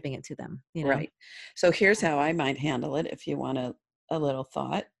right, they're shipping it to them. right. So here's how I might handle it if you want a little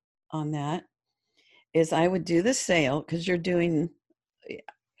thought on that. Is I would do the sale because you're doing.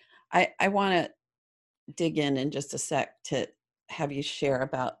 I want to dig in just a sec to have you share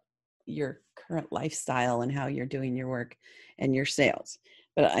about your current lifestyle and how you're doing your work and your sales.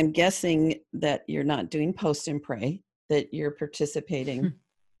 But I'm guessing that you're not doing post and pray, that you're participating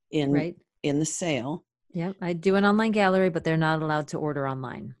in Right. in the sale. Yep. I do an online gallery, but they're not allowed to order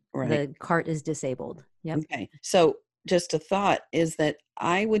online. Right. The cart is disabled. Yep. Okay. So just a thought is that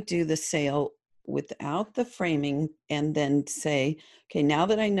I would do the sale without the framing and then say, okay, now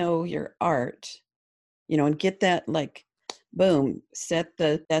that I know your art, and get that, like, boom,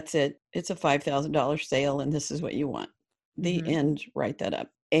 that's it. It's a $5,000 sale and this is what you want. The Mm-hmm. end, write that up.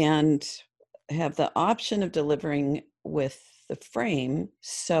 And have the option of delivering with the frame.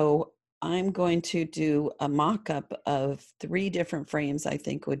 So I'm going to do a mock-up of 3 different frames I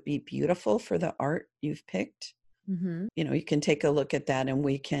think would be beautiful for the art you've picked. Mm-hmm. You can take a look at that and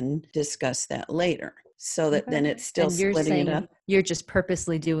we can discuss that later. So that Okay. then it's still And you're splitting it saying up. you're just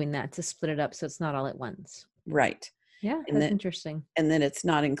purposely doing that to split it up so it's not all at once. Right. Yeah, And that's that interesting. and then it's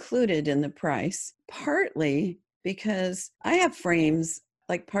not included in the price, partly because I have frames.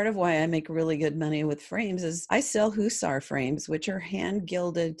 Like, part of why I make really good money with frames is I sell Hussar frames, which are hand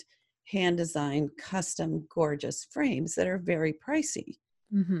gilded, hand designed, custom, gorgeous frames that are very pricey.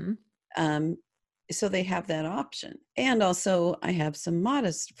 Mm-hmm. Um, so they have that option. And also I have some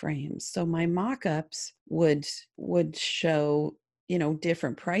modest frames. So my mock-ups would show,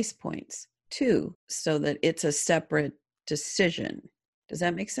 different price points too, so that it's a separate decision. Does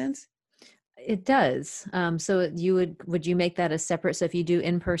that make sense? It does. So would you make that a separate? So if you do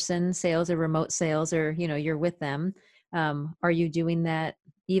in-person sales or remote sales, or you're with them, are you doing that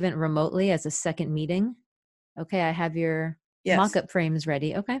even remotely as a second meeting? Okay, I have your Yes. mock-up frames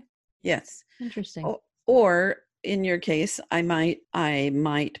ready. Okay, Yes. interesting. Or in your case, I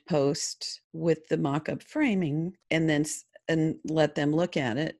might post with the mock-up framing and then and let them look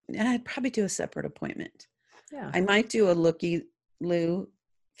at it. And I'd probably do a separate appointment. Yeah. I might do a looky-loo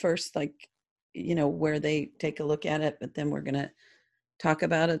first, like, where they take a look at it, but then we're going to talk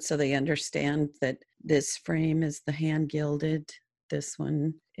about it so they understand that this frame is the hand gilded. This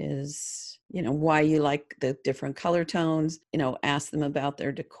one is, why you like the different color tones, ask them about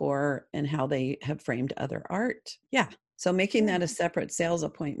their decor and how they have framed other art. Yeah. So making that a separate sales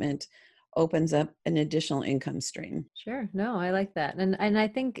appointment opens up an additional income stream. Sure. No, I like that. And I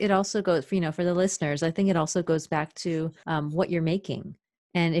think it also goes for the listeners, I think it also goes back to what you're making.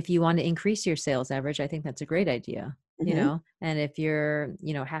 And if you want to increase your sales average, I think that's a great idea, Mm-hmm. and if you're,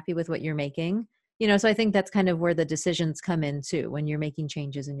 happy with what you're making, so I think that's kind of where the decisions come in too, when you're making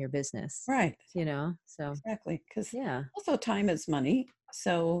changes in your business, Right. so Exactly. Because yeah. also time is money.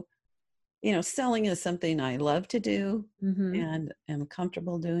 So, selling is something I love to do Mm-hmm. and am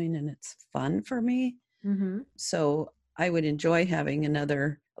comfortable doing, and it's fun for me. Mm-hmm. So I would enjoy having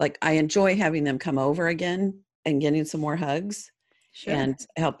I enjoy having them come over again and getting some more hugs Sure. and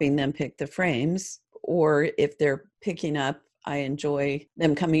helping them pick the frames. Or if they're picking up, I enjoy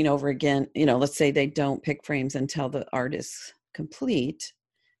them coming over again. Let's say they don't pick frames until the art is complete.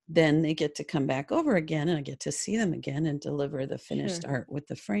 Then they get to come back over again and I get to see them again and deliver the finished Sure. art with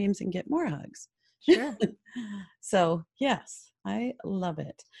the frames and get more hugs. Sure. So, yes, I love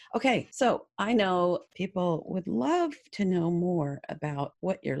it. Okay, so I know people would love to know more about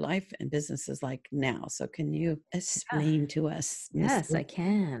what your life and business is like now. So, can you Yeah. explain to us, Yes, I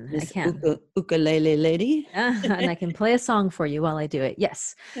can. I Miss can. Ukulele Lady? And I can play a song for you while I do it.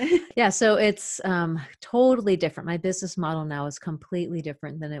 Yes. Yeah, so it's totally different. My business model now is completely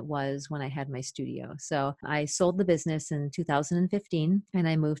different than it was when I had my studio. So I sold the business in 2015 and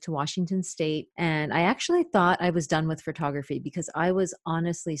I moved to Washington State. And I actually thought I was done with photography because I was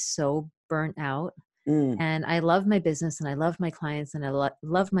honestly so burnt out. Mm, And I love my business and I love my clients and I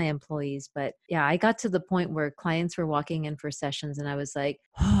love my employees. But yeah, I got to the point where clients were walking in for sessions and I was like,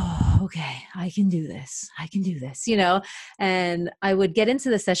 oh, okay, I can do this. I can do this, And I would get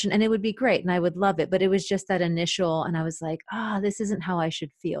into the session and it would be great and I would love it. But it was just that initial, and I was like, this isn't how I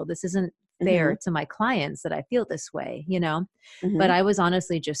should feel. This isn't mhm, fair to my clients that I feel this way. But mhm, I was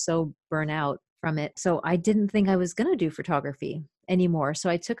honestly just so burnt out from it. So I didn't think I was going to do photography anymore. So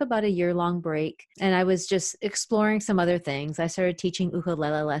I took about a year-long break and I was just exploring some other things. I started teaching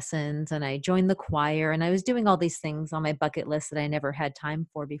ukulele lessons and I joined the choir and I was doing all these things on my bucket list that I never had time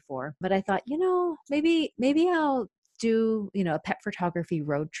for before. But I thought, maybe I'll do, a pet photography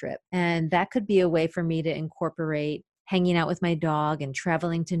road trip. And that could be a way for me to incorporate hanging out with my dog and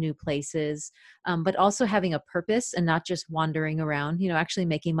traveling to new places, but also having a purpose and not just wandering around, actually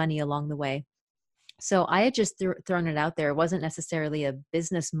making money along the way. So I had just thrown it out there. It wasn't necessarily a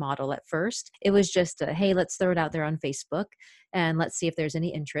business model at first. It was just, hey, let's throw it out there on Facebook and let's see if there's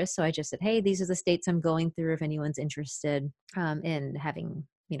any interest. So I just said, hey, these are the states I'm going through if anyone's interested in having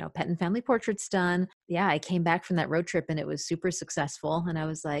pet and family portraits done. Yeah, I came back from that road trip and it was super successful. And I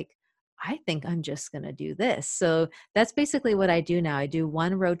was like, I think I'm just going to do this. So that's basically what I do now. I do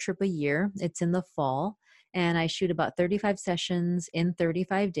one road trip a year. It's in the fall and I shoot about 35 sessions in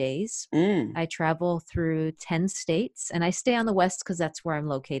 35 days. mm, I travel through 10 states and I stay on the West because that's where I'm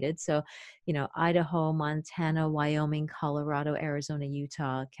located. So, Idaho, Montana, Wyoming, Colorado, Arizona,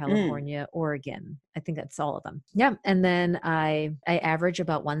 Utah, mm, California, Oregon. I think that's all of them. Yeah. And then I average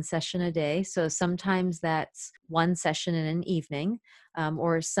about one session a day. So sometimes that's one session in an evening,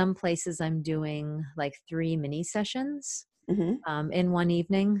 or some places I'm doing like 3 mini sessions mhm, in one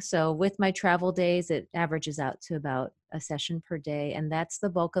evening. So with my travel days, it averages out to about a session per day. And that's the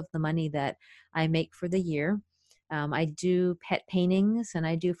bulk of the money that I make for the year. I do pet paintings and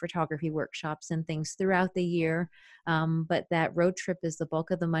I do photography workshops and things throughout the year. But that road trip is the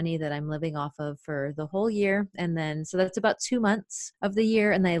bulk of the money that I'm living off of for the whole year. And then, so that's about 2 months of the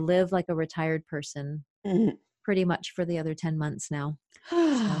year. And I live like a retired person mhm. pretty much for the other 10 months now.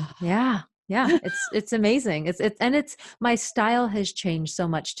 So yeah. Yeah, it's amazing. It's my style has changed so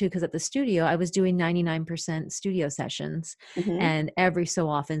much too, because at the studio I was doing 99% studio sessions Mhm, and every so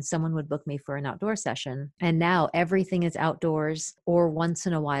often someone would book me for an outdoor session. And now everything is outdoors or once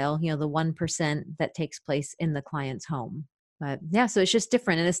in a while, the 1% that takes place in the client's home. But yeah, so it's just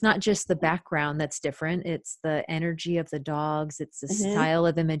different. And it's not just the background that's different. It's the energy of the dogs. It's the mhm. style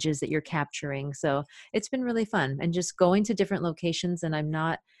of images that you're capturing. So it's been really fun and just going to different locations, and I'm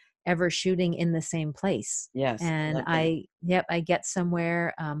not ever shooting in the same place. Yes, I And love that. I get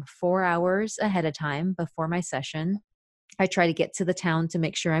somewhere 4 hours ahead of time before my session. I try to get to the town to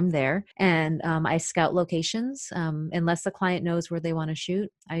make sure I'm there, and I scout locations. Unless the client knows where they want to shoot,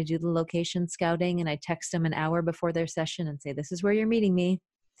 I do the location scouting and I text them an hour before their session and say, this is where you're meeting me.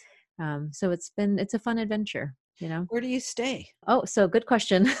 So it's a fun adventure. Where do you stay? Oh, so good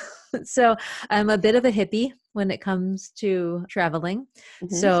question. So I'm a bit of a hippie when it comes to traveling.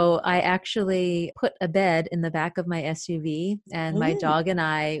 Mhm, So I actually put a bed in the back of my SUV and my mm. dog and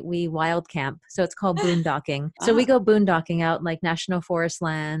we wild camp. So it's called boondocking. So we Ah, go boondocking out like National Forest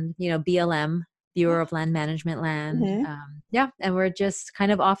land, BLM, Bureau ah, of Land Management land. mhm, Yeah. And we're just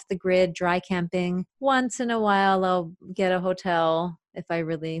kind of off the grid, dry camping. Once in a while, I'll get a hotel if I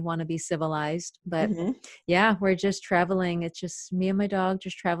really want to be civilized. But mhm. yeah, we're just traveling. It's just me and my dog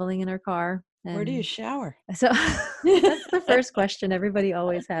just traveling in our car. Where do you And shower? so that's the first question everybody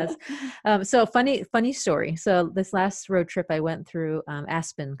always has. So funny story. So this last road trip, I went through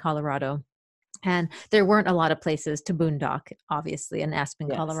Aspen, Colorado. And there weren't a lot of places to boondock, obviously, in Aspen,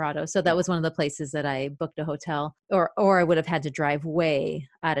 Yes. Colorado. So Yeah. that was one of the places that I booked a hotel, or I would have had to drive way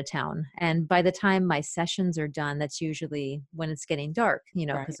out of town. And by the time my sessions are done, that's usually when it's getting dark,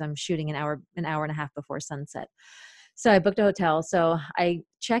 Right. because I'm shooting an hour and a half before sunset. So I booked a hotel. So I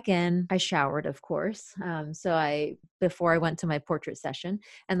check in. I showered, of course. Before I went to my portrait session,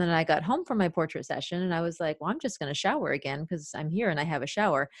 and then I got home from my portrait session, and I was like, well, I'm just going to shower again because I'm here and I have a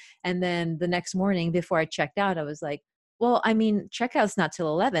shower. And then the next morning, before I checked out, I was like, well, I mean, checkout's not till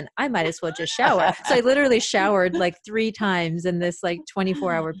 11. I might as well just shower. So I literally showered like 3 times in this like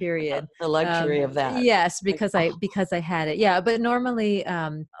 24-hour period. The luxury of that. Yes, Like, because I had it. Yeah, but normally,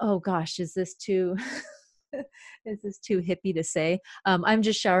 oh gosh, is this too hippie to say? I'm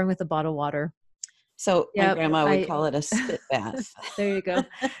just showering with a bottle of water. So my Yep, grandma would call it a spit bath. There you go.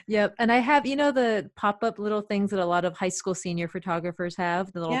 Yep. And I have, the pop-up little things that a lot of high school senior photographers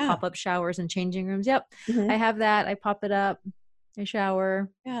have, the little Yeah. pop-up showers and changing rooms. Yep. Mhm. I have that. I pop it up. I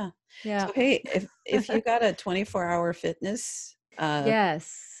shower. Yeah. Yeah. So, hey, if you got a 24-hour fitness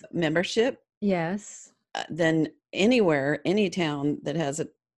Yes. membership, Yes. then anywhere, any town that has a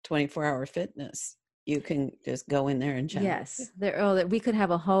 24-hour fitness, you can just go in there and chat. Yes. We could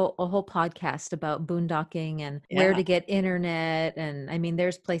have a whole podcast about boondocking and where to get internet. And I mean,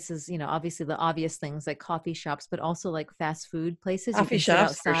 there's places, obviously the obvious things like coffee shops, but also like fast food places. Coffee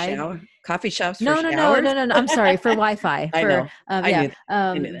shops for shower. Coffee shops for showers. No. I'm sorry, for Wi-Fi. I know. Yeah.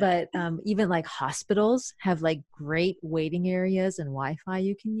 I knew that. But even like hospitals have like great waiting areas and Wi-Fi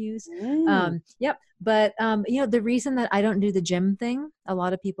you can use. Yep. But the reason that I don't do the gym thing, a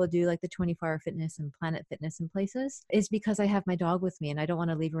lot of people do like the 24-hour fitness and Planet Fitness in places, is because I have my dog with me and I don't want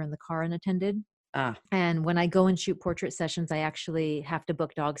to leave her in the car unattended. And when I go and shoot portrait sessions, I actually have to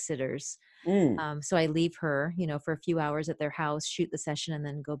book dog sitters. So I leave her, for a few hours at their house, shoot the session, and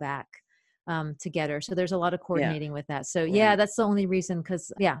then go back to get her. So there's a lot of coordinating with that. So that's the only reason,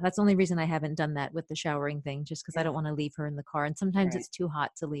 that's the only reason I haven't done that with the showering thing, just because I don't want to leave her in the car. And sometimes it's too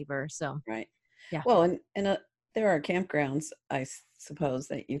hot to leave her. So yeah. Well, and there are campgrounds, I suppose,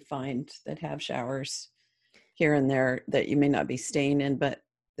 that you find that have showers here and there that you may not be staying in, but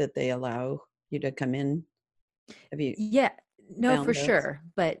that they allow you to come in. Have you? Yeah, no, for those? sure.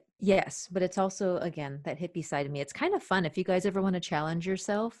 But yes, but it's also, again, that hippie side of me. It's kind of fun if you guys ever want to challenge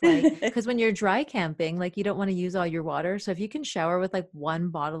yourself, like, because when you're dry camping, like you don't want to use all your water. So if you can shower with like 1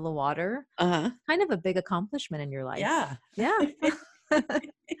 bottle of water, kind of a big accomplishment in your life. Yeah.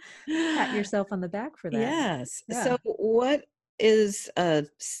 Pat yourself on the back for that. Yes. Yeah. So what is a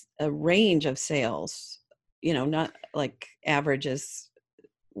range of sales? Not like average is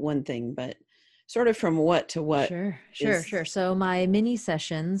one thing, but sort of from what to what? Sure. So my mini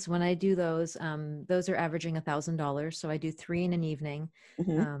sessions, when I do those are averaging $1,000. So I do 3 in an evening.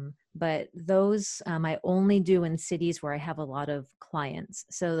 But those I only do in cities where I have a lot of clients.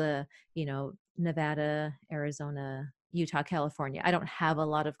 So Nevada, Arizona, Utah, California. I don't have a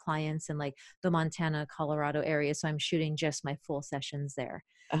lot of clients in like the Montana, Colorado area. So I'm shooting just my full sessions there.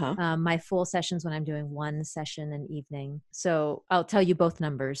 My full sessions when I'm doing 1 session an evening. So I'll tell you both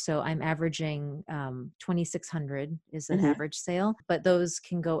numbers. So I'm averaging 2,600 is an average sale, but those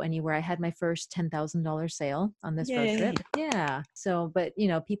can go anywhere. I had my first $10,000 sale on this road trip. Yeah. So, but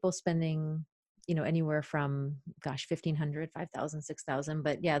people spending, anywhere from, $1,500, $5,000, $6,000.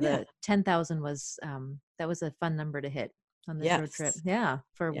 But the 10,000 was, that was a fun number to hit on this road trip. Yeah.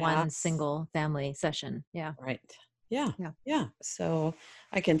 For one single family session. Yeah. Right. Yeah. So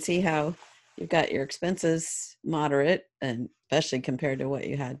I can see how you've got your expenses moderate, and especially compared to what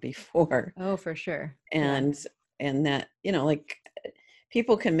you had before. Oh, for sure. And that, like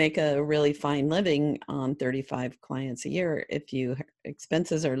people can make a really fine living on 35 clients a year if your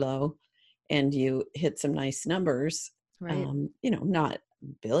expenses are low and you hit some nice numbers. Right. Not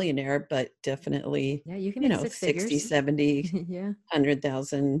billionaire, but definitely, you can make 60, 70,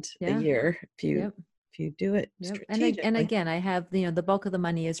 100,000 a year if you do it strategically. And again, I have, the bulk of the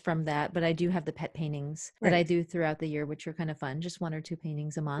money is from that, but I do have the pet paintings that I do throughout the year, which are kind of fun. Just 1 or 2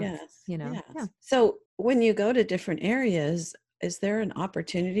 paintings a month, Yeah. So when you go to different areas, is there an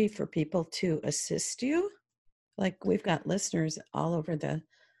opportunity for people to assist you? Like we've got listeners all over the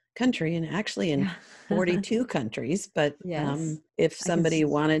country and actually in 42 countries, but if somebody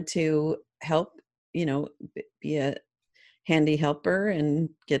wanted to help, be a handy helper and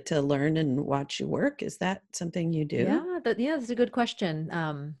get to learn and watch you work, is that something you do? That's a good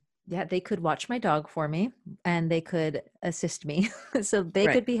question. They could watch my dog for me and they could assist me. So they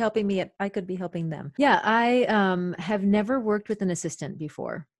could be helping me. I could be helping them. I have never worked with an assistant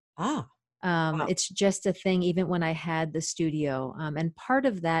before. Wow. It's just a thing, even when I had the studio. And part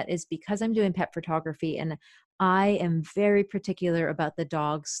of that is because I'm doing pet photography and I am very particular about the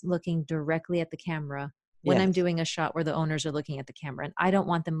dogs looking directly at the camera when I'm doing a shot where the owners are looking at the camera. And I don't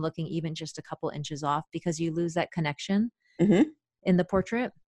want them looking even just a couple inches off because you lose that connection in the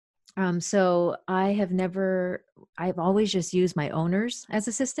portrait. So I've always just used my owners as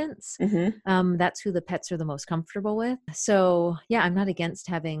assistants. That's who the pets are the most comfortable with. So I'm not against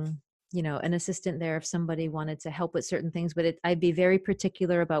having an assistant there if somebody wanted to help with certain things, but I'd be very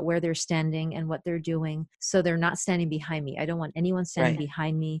particular about where they're standing and what they're doing. So they're not standing behind me. I don't want anyone standing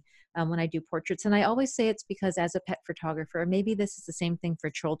behind me when I do portraits. And I always say it's because as a pet photographer, maybe this is the same thing for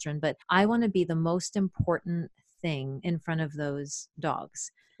children, but I want to be the most important thing in front of those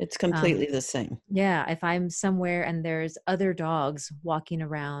dogs. It's completely the same. Yeah. If I'm somewhere and there's other dogs walking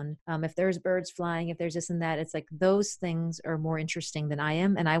around, if there's birds flying, if there's this and that, it's like those things are more interesting than I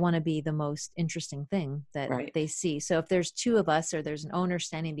am. And I want to be the most interesting thing that they see. So if there's two of us or there's an owner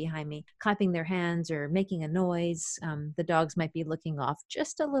standing behind me, clapping their hands or making a noise, the dogs might be looking off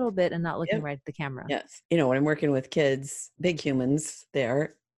just a little bit and not looking right at the camera. Yes. When I'm working with kids, big humans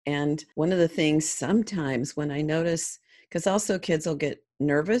there. And one of the things sometimes when I notice, because also kids will get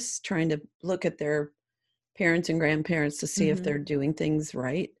nervous trying to look at their parents and grandparents to see if they're doing things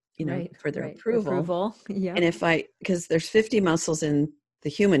right, for their approval. Yeah. And because there's 50 muscles in the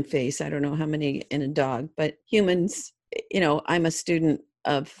human face, I don't know how many in a dog, but humans, I'm a student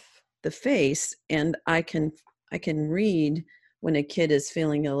of the face, and I can read when a kid is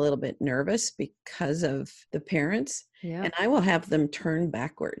feeling a little bit nervous because of the parents, and I will have them turn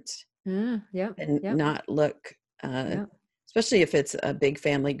backwards and not look, especially if it's a big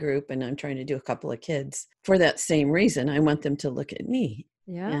family group and I'm trying to do a couple of kids. For that same reason, I want them to look at me.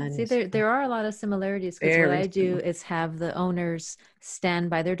 Yeah. And see, there are a lot of similarities, because what I do is have the owners stand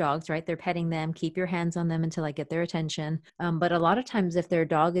by their dogs, right? They're petting them, keep your hands on them until I get their attention. But a lot of times if their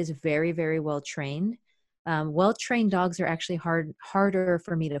dog is very, very well trained dogs are actually harder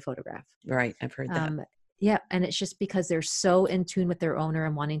for me to photograph. Right. I've heard that. Yeah. And it's just because they're so in tune with their owner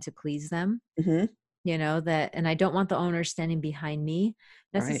and wanting to please them. And I don't want the owner standing behind me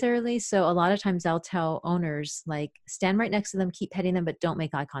necessarily. Right. So a lot of times I'll tell owners, like, stand right next to them, keep petting them, but don't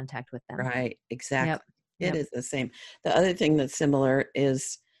make eye contact with them. Right. Exactly. It is the same. The other thing that's similar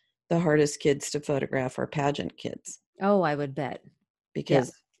is the hardest kids to photograph are pageant kids. Oh, I would bet.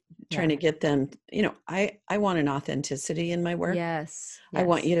 Because trying to get them, I want an authenticity in my work. Yes. I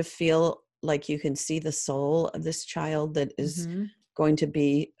want you to feel like you can see the soul of this child that is going to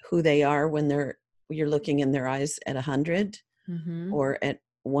be who they are when you're looking in their eyes at 100 or at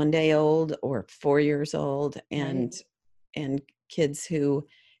 1 day old or 4 years old, and kids who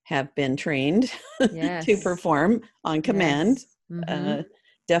have been trained to perform on command.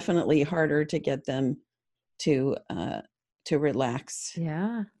 Definitely harder to get them to relax.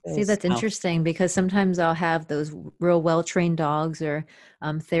 Yeah. See, that's interesting, because sometimes I'll have those real well-trained dogs or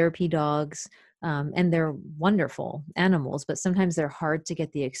therapy dogs, and they're wonderful animals, but sometimes they're hard to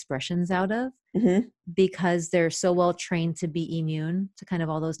get the expressions out of because they're so well trained to be immune to kind of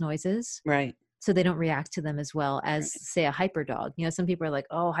all those noises. Right. So they don't react to them as well as, say, a hyper dog. Some people are like,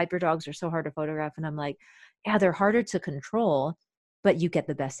 oh, hyper dogs are so hard to photograph. And I'm like, yeah, they're harder to control, but you get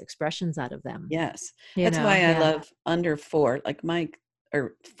the best expressions out of them. Yes. That's why I love under 4, like Mike,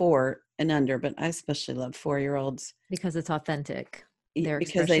 or 4 and under, but I especially love 4-year-olds. Because it's authentic.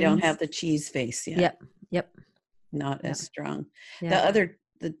 Because they don't have the cheese face yet. Yep. Not as strong.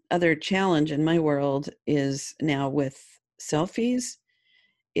 The other challenge in my world is now with selfies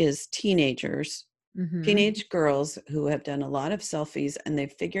is teenagers, teenage girls who have done a lot of selfies, and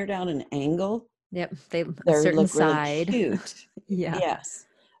they've figured out an angle. Yep. They a certain side. Really cute. Yes.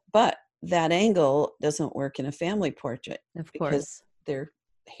 But that angle doesn't work in a family portrait. Of course. Because their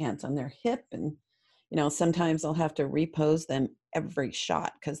hands on their hip, and sometimes I'll have to repose them every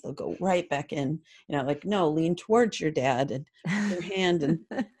shot because they'll go right back in, like, no, lean towards your dad and your hand,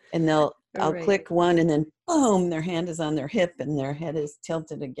 and I'll click one, and then boom, their hand is on their hip and their head is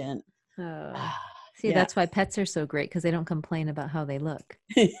tilted again. See, that's why pets are so great, because they don't complain about how they look.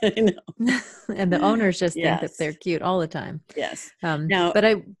 I know. And the owners just think that they're cute all the time. Yes. Now, but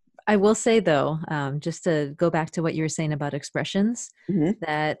I will say, though, just to go back to what you were saying about expressions,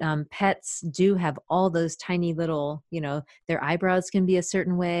 that pets do have all those tiny little, their eyebrows can be a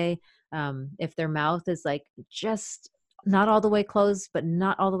certain way. If their mouth is like just not all the way closed, but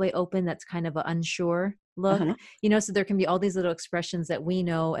not all the way open, that's kind of an unsure look. So there can be all these little expressions that we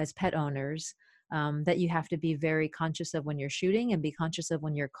know as pet owners that you have to be very conscious of when you're shooting, and be conscious of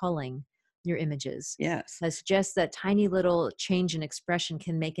when you're culling your images. Yes. That's just that tiny little change in expression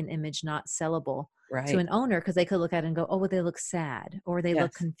can make an image not sellable to an owner, because they could look at it and go, oh, well, they look sad, or they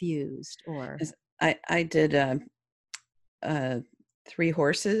look confused, or I did 3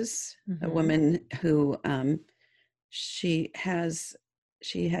 horses, a woman who she has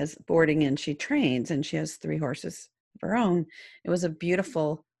boarding, and she trains, and she has 3 horses of her own. It was a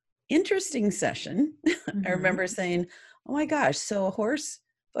beautiful, interesting session. I remember saying, oh my gosh, so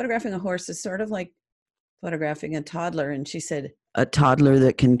photographing a horse is sort of like photographing a toddler. And she said, a toddler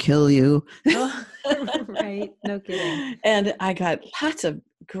that can kill you. Oh, right. No kidding. And I got lots of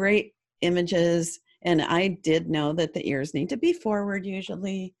great images. And I did know that the ears need to be forward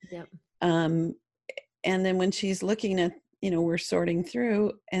usually. Yep. And then when she's looking at, we're sorting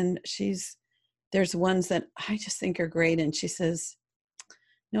through, and there's ones that I just think are great. And she says,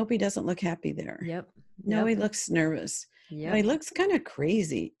 nope, he doesn't look happy there. Yep. No, he looks nervous. Yep. No, he looks kind of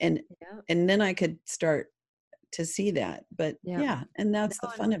crazy. And then I could start to see that. But yeah, and that's the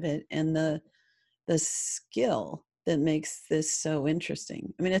fun of it, and the skill that makes this so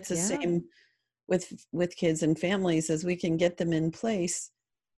interesting. I mean, it's the same with kids and families, as we can get them in place.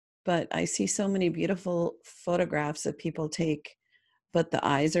 But I see so many beautiful photographs that people take, but the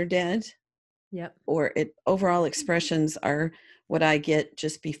eyes are dead. Yep. Or overall expressions are what I get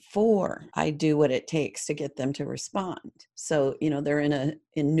just before I do what it takes to get them to respond. So, they're in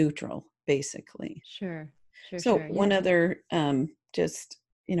neutral, basically. Sure. So one other, just,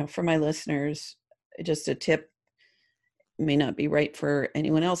 for my listeners, just a tip, may not be right for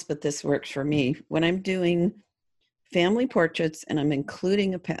anyone else, but this works for me. When I'm doing family portraits and I'm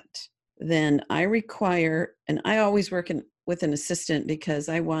including a pet, then I require, and I always work with an assistant, because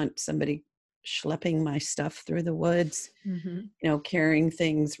I want somebody schlepping my stuff through the woods, carrying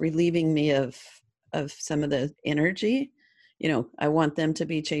things, relieving me of some of the energy. I want them to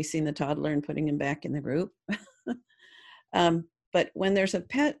be chasing the toddler and putting him back in the group. But when there's a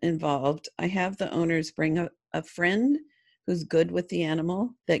pet involved, I have the owners bring a friend who's good with the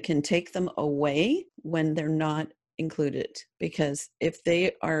animal that can take them away when they're not included. Because if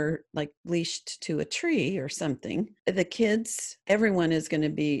they are like leashed to a tree or something, the kids, everyone it's going to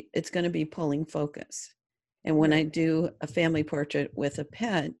be pulling focus. And when I do a family portrait with a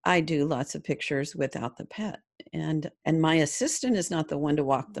pet, I do lots of pictures without the pet. And my assistant is not the one to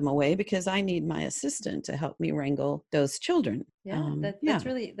walk them away, because I need my assistant to help me wrangle those children.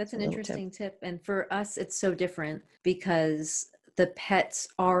 That's an interesting tip. And for us, it's so different, because the pets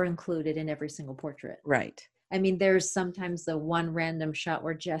are included in every single portrait. Right. I mean, there's sometimes the one random shot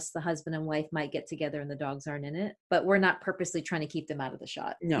where just the husband and wife might get together and the dogs aren't in it, but we're not purposely trying to keep them out of the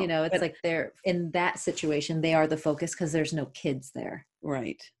shot. No, it's like they're in that situation, they are the focus, because there's no kids there.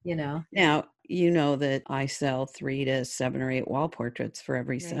 Right. Now, that I sell 3 to 7 or 8 wall portraits for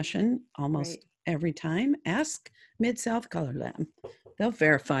every session, almost every time. Ask Mid-South Color Lab. They'll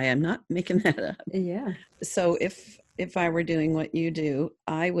verify I'm not making that up. Yeah. So if I were doing what you do,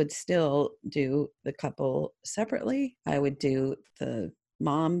 I would still do the couple separately. I would do the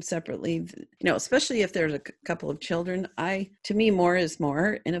mom separately, especially if there's a couple of children. To me, more is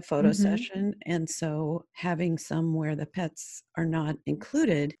more in a photo session. And so having some where the pets are not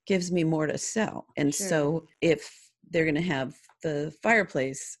included gives me more to sell. And so if they're going to have the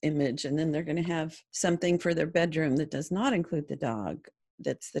fireplace image, and then they're going to have something for their bedroom that does not include the dog,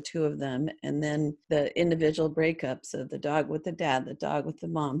 that's the two of them, and then the individual breakups of the dog with the dad, the dog with the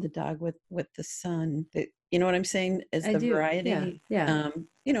mom, the dog with the son. You know what I'm saying? Is the variety. Yeah.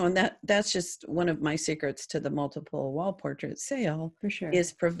 And that's just one of my secrets to the multiple wall portrait sale. For sure.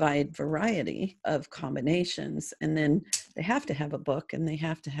 Is provide variety of combinations, and then they have to have a book, and they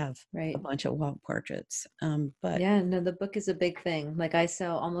have to have a bunch of wall portraits. But the book is a big thing. Like, I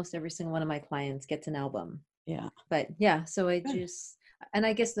sell almost every single one of my clients gets an album. Yeah. But so and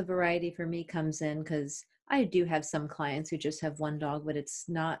I guess the variety for me comes in because I do have some clients who just have one dog, but it's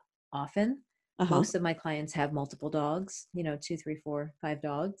not often. Most of my clients have multiple dogs, 2, 3, 4, 5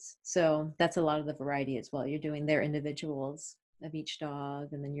 dogs. So that's a lot of the variety as well. You're doing their individuals of each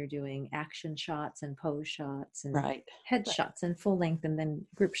dog, and then you're doing action shots and pose shots and head shots and full length, and then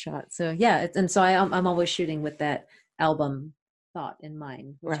group shots. So and so I'm always shooting with that album thought in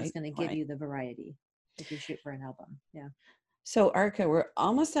mind, which is going to give you the variety if you shoot for an album. Yeah. So Arica, we're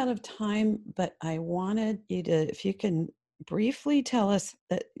almost out of time, but I wanted you to, if you can briefly tell us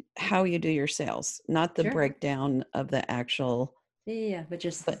how you do your sales, not the breakdown of the actual. But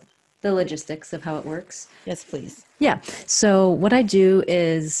just the logistics of how it works. Yes, please. Yeah. So what I do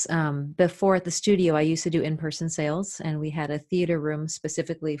is before at the studio, I used to do in-person sales, and we had a theater room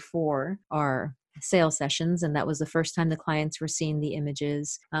specifically for our sales sessions. And that was the first time the clients were seeing the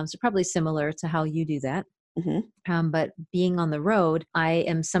images. So probably similar to how you do that. But being on the road, I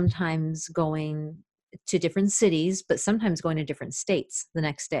am sometimes going to different cities, but sometimes going to different states the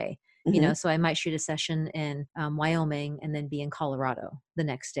next day. So I might shoot a session in Wyoming and then be in Colorado the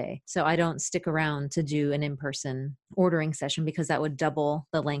next day. So I don't stick around to do an in-person ordering session, because that would double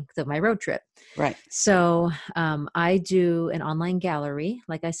the length of my road trip. Right. So I do an online gallery.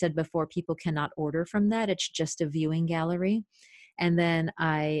 Like I said before, people cannot order from that. It's just a viewing gallery. And then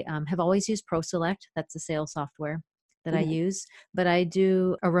I have always used ProSelect. That's the sales software. that I use, but I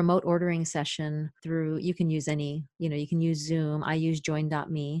do a remote ordering session through, you can use any, you can use Zoom. I use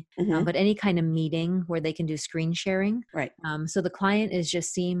join.me, but any kind of meeting where they can do screen sharing. Right. So the client is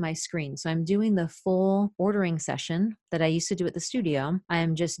just seeing my screen. So I'm doing the full ordering session that I used to do at the studio. I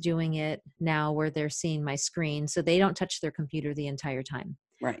am just doing it now where they're seeing my screen. So they don't touch their computer the entire time.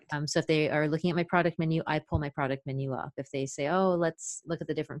 Right. So if they are looking at my product menu, I pull my product menu up. If they say, oh, let's look at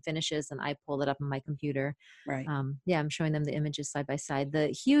the different finishes, and I pull it up on my computer. Right. I'm showing them the images side by side. The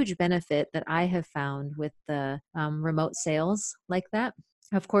huge benefit that I have found with the remote sales like that,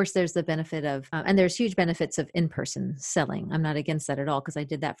 of course, there's the benefit of, and there's huge benefits of in-person selling. I'm not against that at all because I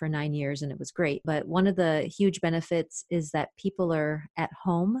did that for 9 years and it was great. But one of the huge benefits is that people are at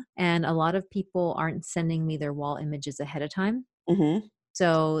home and a lot of people aren't sending me their wall images ahead of time.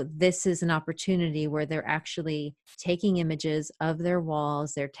 So this is an opportunity where they're actually taking images of their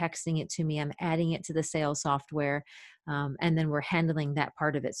walls. They're texting it to me. I'm adding it to the sales software. And then we're handling that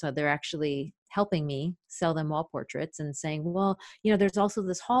part of it. So they're actually helping me sell them wall portraits and saying, well, there's also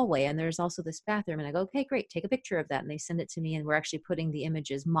this hallway and there's also this bathroom. And I go, okay, great. Take a picture of that. And they send it to me. And we're actually putting the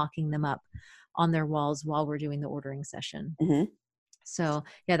images, mocking them up on their walls while we're doing the ordering session. So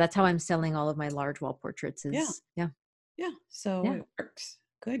yeah, that's how I'm selling all of my large wall portraits is, So it works.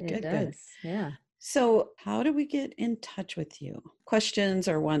 Good. Yeah. So how do we get in touch with you? Questions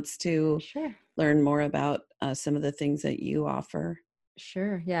or wants to learn more about some of the things that you offer?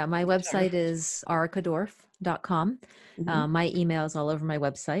 Sure. Yeah. My website is aricadorff.com. My email is all over my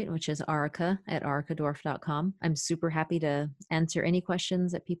website, which is arica@aricadorff.com. I'm super happy to answer any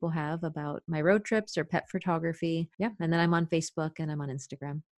questions that people have about my road trips or pet photography. Yeah. And then I'm on Facebook and I'm on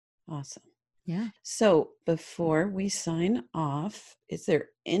Instagram. Awesome. Yeah. So before we sign off, is there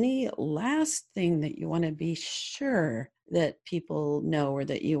any last thing that you want to be sure that people know or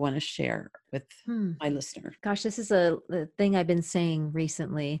that you want to share with my listener? Gosh, this is the thing I've been saying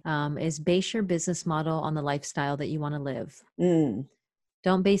recently, is base your business model on the lifestyle that you want to live.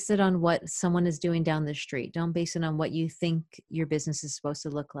 Don't base it on what someone is doing down the street. Don't base it on what you think your business is supposed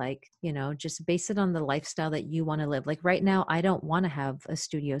to look like. Just base it on the lifestyle that you want to live. Like right now, I don't want to have a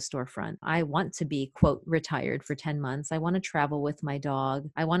studio storefront. I want to be, quote, retired for 10 months. I want to travel with my dog.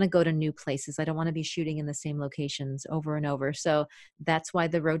 I want to go to new places. I don't want to be shooting in the same locations over and over. So that's why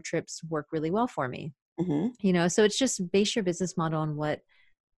the road trips work really well for me. So it's just base your business model on what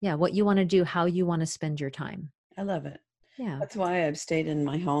you want to do, how you want to spend your time. I love it. Yeah. That's why I've stayed in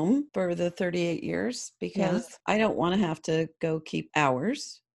my home for the 38 years because I don't want to have to go keep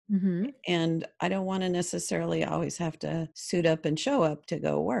hours. And I don't want to necessarily always have to suit up and show up to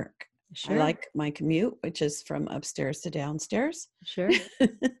go work. I like my commute, which is from upstairs to downstairs.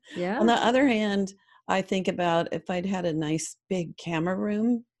 Yeah. On the other hand, I think about if I'd had a nice big camera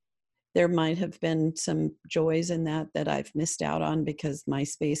room, there might have been some joys in that I've missed out on because my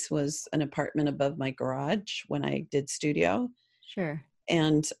space was an apartment above my garage when I did studio.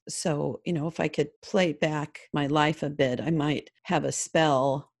 And so, if I could play back my life a bit, I might have a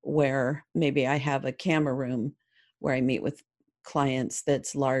spell where maybe I have a camera room where I meet with clients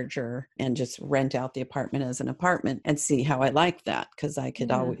that's larger and just rent out the apartment as an apartment and see how I like that because I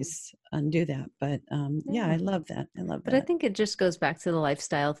could always undo that. But I love that. But I think it just goes back to the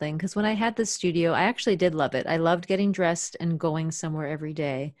lifestyle thing because when I had the studio, I actually did love it. I loved getting dressed and going somewhere every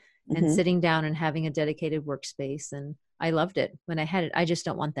day and sitting down and having a dedicated workspace. And I loved it when I had it. I just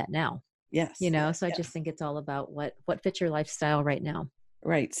don't want that now. So I just think it's all about what fits your lifestyle right now.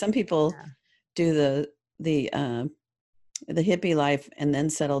 Right. Some people do the hippie life and then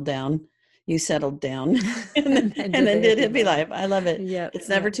settle down. You settled down and then did hippie life. I love it. It's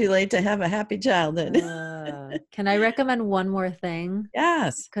never too late to have a happy childhood. Can I recommend one more thing?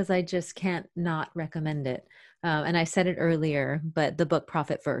 Yes. Because I just can't not recommend it. And I said it earlier, but the book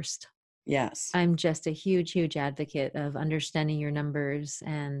Profit First. Yes. I'm just a huge, huge advocate of understanding your numbers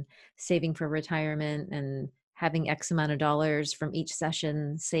and saving for retirement and having X amount of dollars from each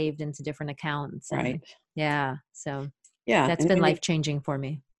session saved into different accounts. Right. So yeah, that's been life-changing for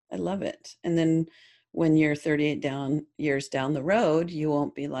me. I love it. And then when you're 38 years down the road, you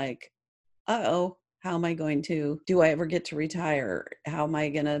won't be like, how am I going to, do I ever get to retire? How am I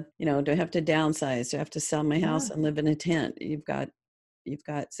going to, do I have to downsize? Do I have to sell my house and live in a tent? You've got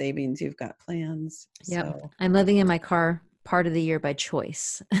savings, you've got plans. So. I'm living in my car part of the year by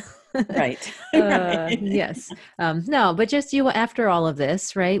choice. Right. Yes. No, but just after all of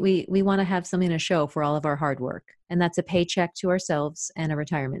this, right? We want to have something to show for all of our hard work. And that's a paycheck to ourselves and a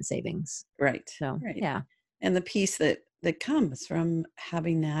retirement savings. Right. So, yeah. And the piece that comes from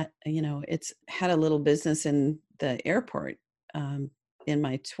having that, it's had a little business in the airport in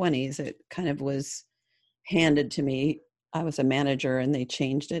my 20s. It kind of was handed to me. I was a manager and they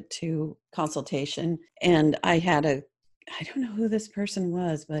changed it to consultation. And I don't know who this person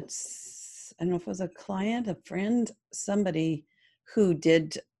was, but I don't know if it was a client, a friend, somebody who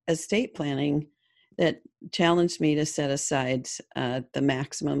did estate planning that challenged me to set aside the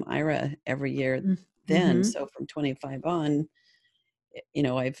maximum IRA every year then. So from 25 on,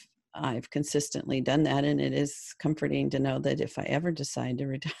 I've consistently done that, and it is comforting to know that if I ever decide to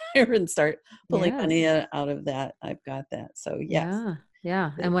retire and start pulling money out of that, I've got that. So yes.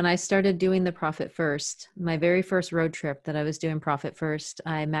 Yeah. And when I started doing the Profit First, my very first road trip that I was doing Profit First,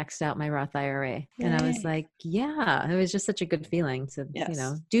 I maxed out my Roth IRA. Yay. And I was like, it was just such a good feeling to,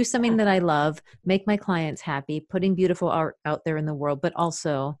 do something that I love, make my clients happy, putting beautiful art out there in the world, but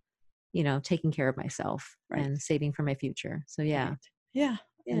also, taking care of myself and saving for my future. So yeah. Yeah.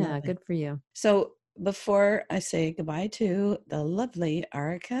 Good for you. So before I say goodbye to the lovely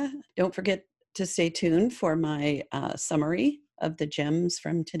Arica, don't forget to stay tuned for my summary of the gems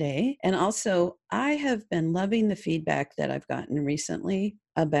from today. And also, I have been loving the feedback that I've gotten recently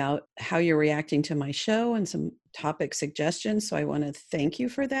about how you're reacting to my show and some topic suggestions. So I want to thank you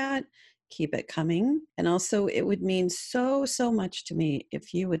for that. Keep it coming. And also, it would mean so, so much to me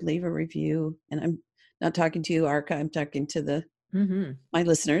if you would leave a review. And I'm not talking to you, Arica, I'm talking to my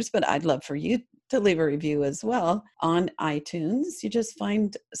listeners, but I'd love for you to leave a review as well on iTunes. You just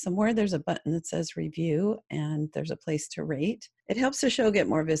find somewhere there's a button that says review and there's a place to rate. It helps the show get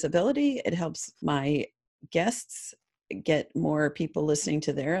more visibility. It helps my guests get more people listening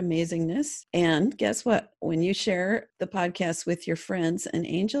to their amazingness. And guess what? When you share the podcast with your friends, an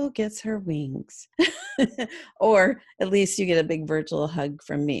angel gets her wings. Or at least you get a big virtual hug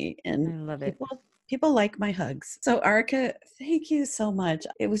from me. And I love it. People like my hugs. So Arica, thank you so much.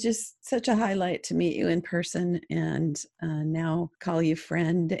 It was just such a highlight to meet you in person and now call you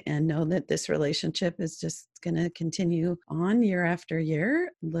friend and know that this relationship is just going to continue on year after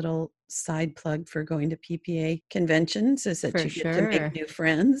year. Little side plug for going to PPA conventions is that get to make new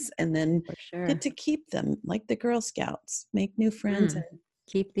friends and then get to keep them like the Girl Scouts. Make new friends and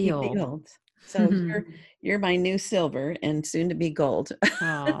keep the old. So you're my new silver and soon to be gold.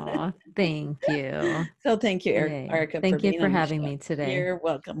 Oh, thank you. So thank you, Arica. Thank you for having me today. You're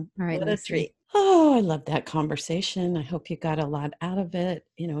welcome. All right, what Lucy. A treat. Oh, I love that conversation. I hope you got a lot out of it.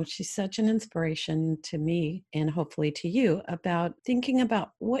 She's such an inspiration to me and hopefully to you about thinking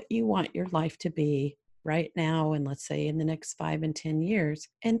about what you want your life to be right now and let's say in the next 5 and 10 years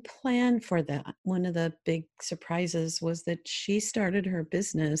and plan for that. One of the big surprises was that she started her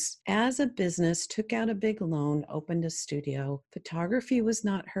business as a business, took out a big loan, opened a studio. Photography was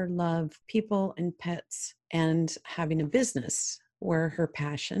not her love. People and pets and having a business were her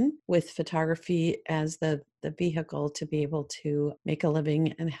passion, with photography as the vehicle to be able to make a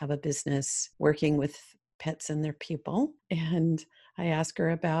living and have a business working with pets and their people. And I asked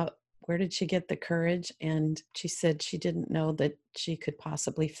her about where did she get the courage? And she said she didn't know that she could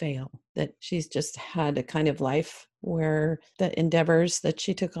possibly fail, that she's just had a kind of life where the endeavors that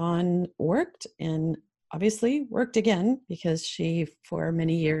she took on worked and obviously worked again because she, for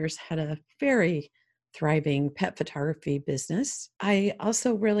many years, had a very thriving pet photography business. I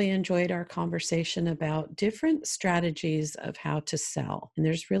also really enjoyed our conversation about different strategies of how to sell. And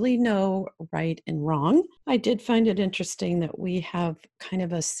there's really no right and wrong. I did find it interesting that we have kind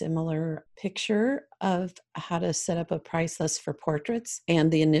of a similar picture of how to set up a price list for portraits.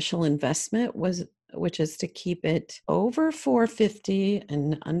 And the initial investment which is to keep it over $450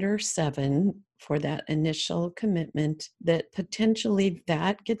 and under $7 for that initial commitment, that potentially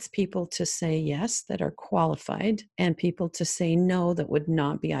that gets people to say yes that are qualified and people to say no that would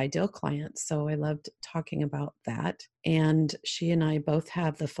not be ideal clients. So I loved talking about that. And she and I both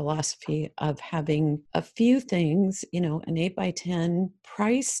have the philosophy of having a few things, an 8x10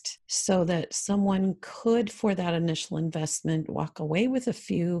 priced so that someone could, for that initial investment, walk away with a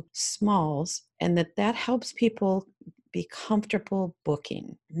few smalls, and that helps people be comfortable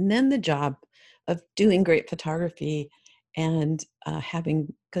booking. And then the job of doing great photography and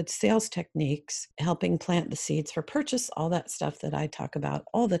having good sales techniques, helping plant the seeds for purchase, all that stuff that I talk about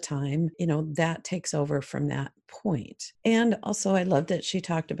all the time, that takes over from that point. And also I love that she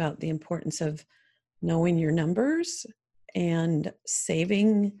talked about the importance of knowing your numbers and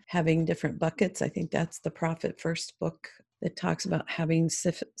saving, having different buckets. I think that's the Profit First book that talks about having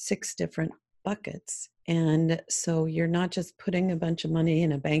 6 different buckets. And so you're not just putting a bunch of money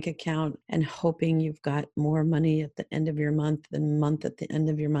in a bank account and hoping you've got more money at the end of your month than month at the end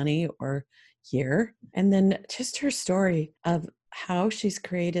of your money or year. And then just her story of how she's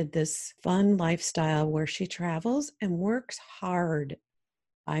created this fun lifestyle where she travels and works hard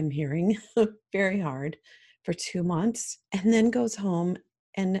I'm hearing, very hard for 2 months, and then goes home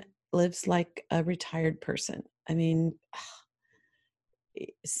and lives like a retired person. I mean,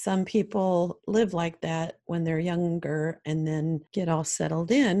 some people live like that when they're younger and then get all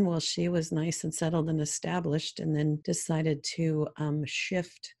settled in. Well, she was nice and settled and established, and then decided to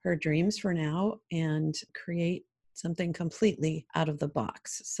shift her dreams for now and create something completely out of the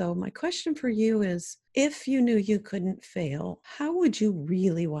box. So my question for you is, if you knew you couldn't fail, how would you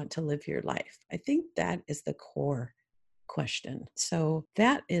really want to live your life? I think that is the core question. So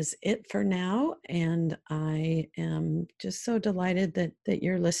that is it for now. And I am just so delighted that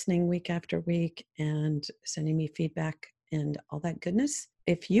you're listening week after week and sending me feedback and all that goodness.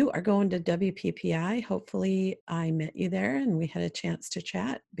 If you are going to WPPI, hopefully I met you there and we had a chance to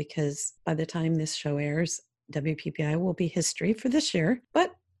chat, because by the time this show airs, WPPI will be history for this year,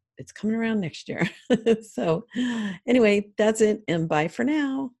 but it's coming around next year. So anyway, that's it, and bye for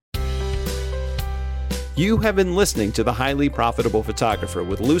now. You have been listening to The Highly Profitable Photographer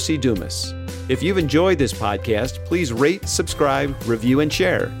with Lucy Dumas. If you've enjoyed this podcast, please rate, subscribe, review, and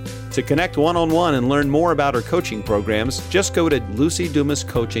share. To connect one-on-one and learn more about our coaching programs, just go to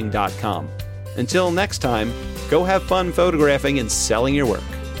lucydumascoaching.com. Until next time, go have fun photographing and selling your work.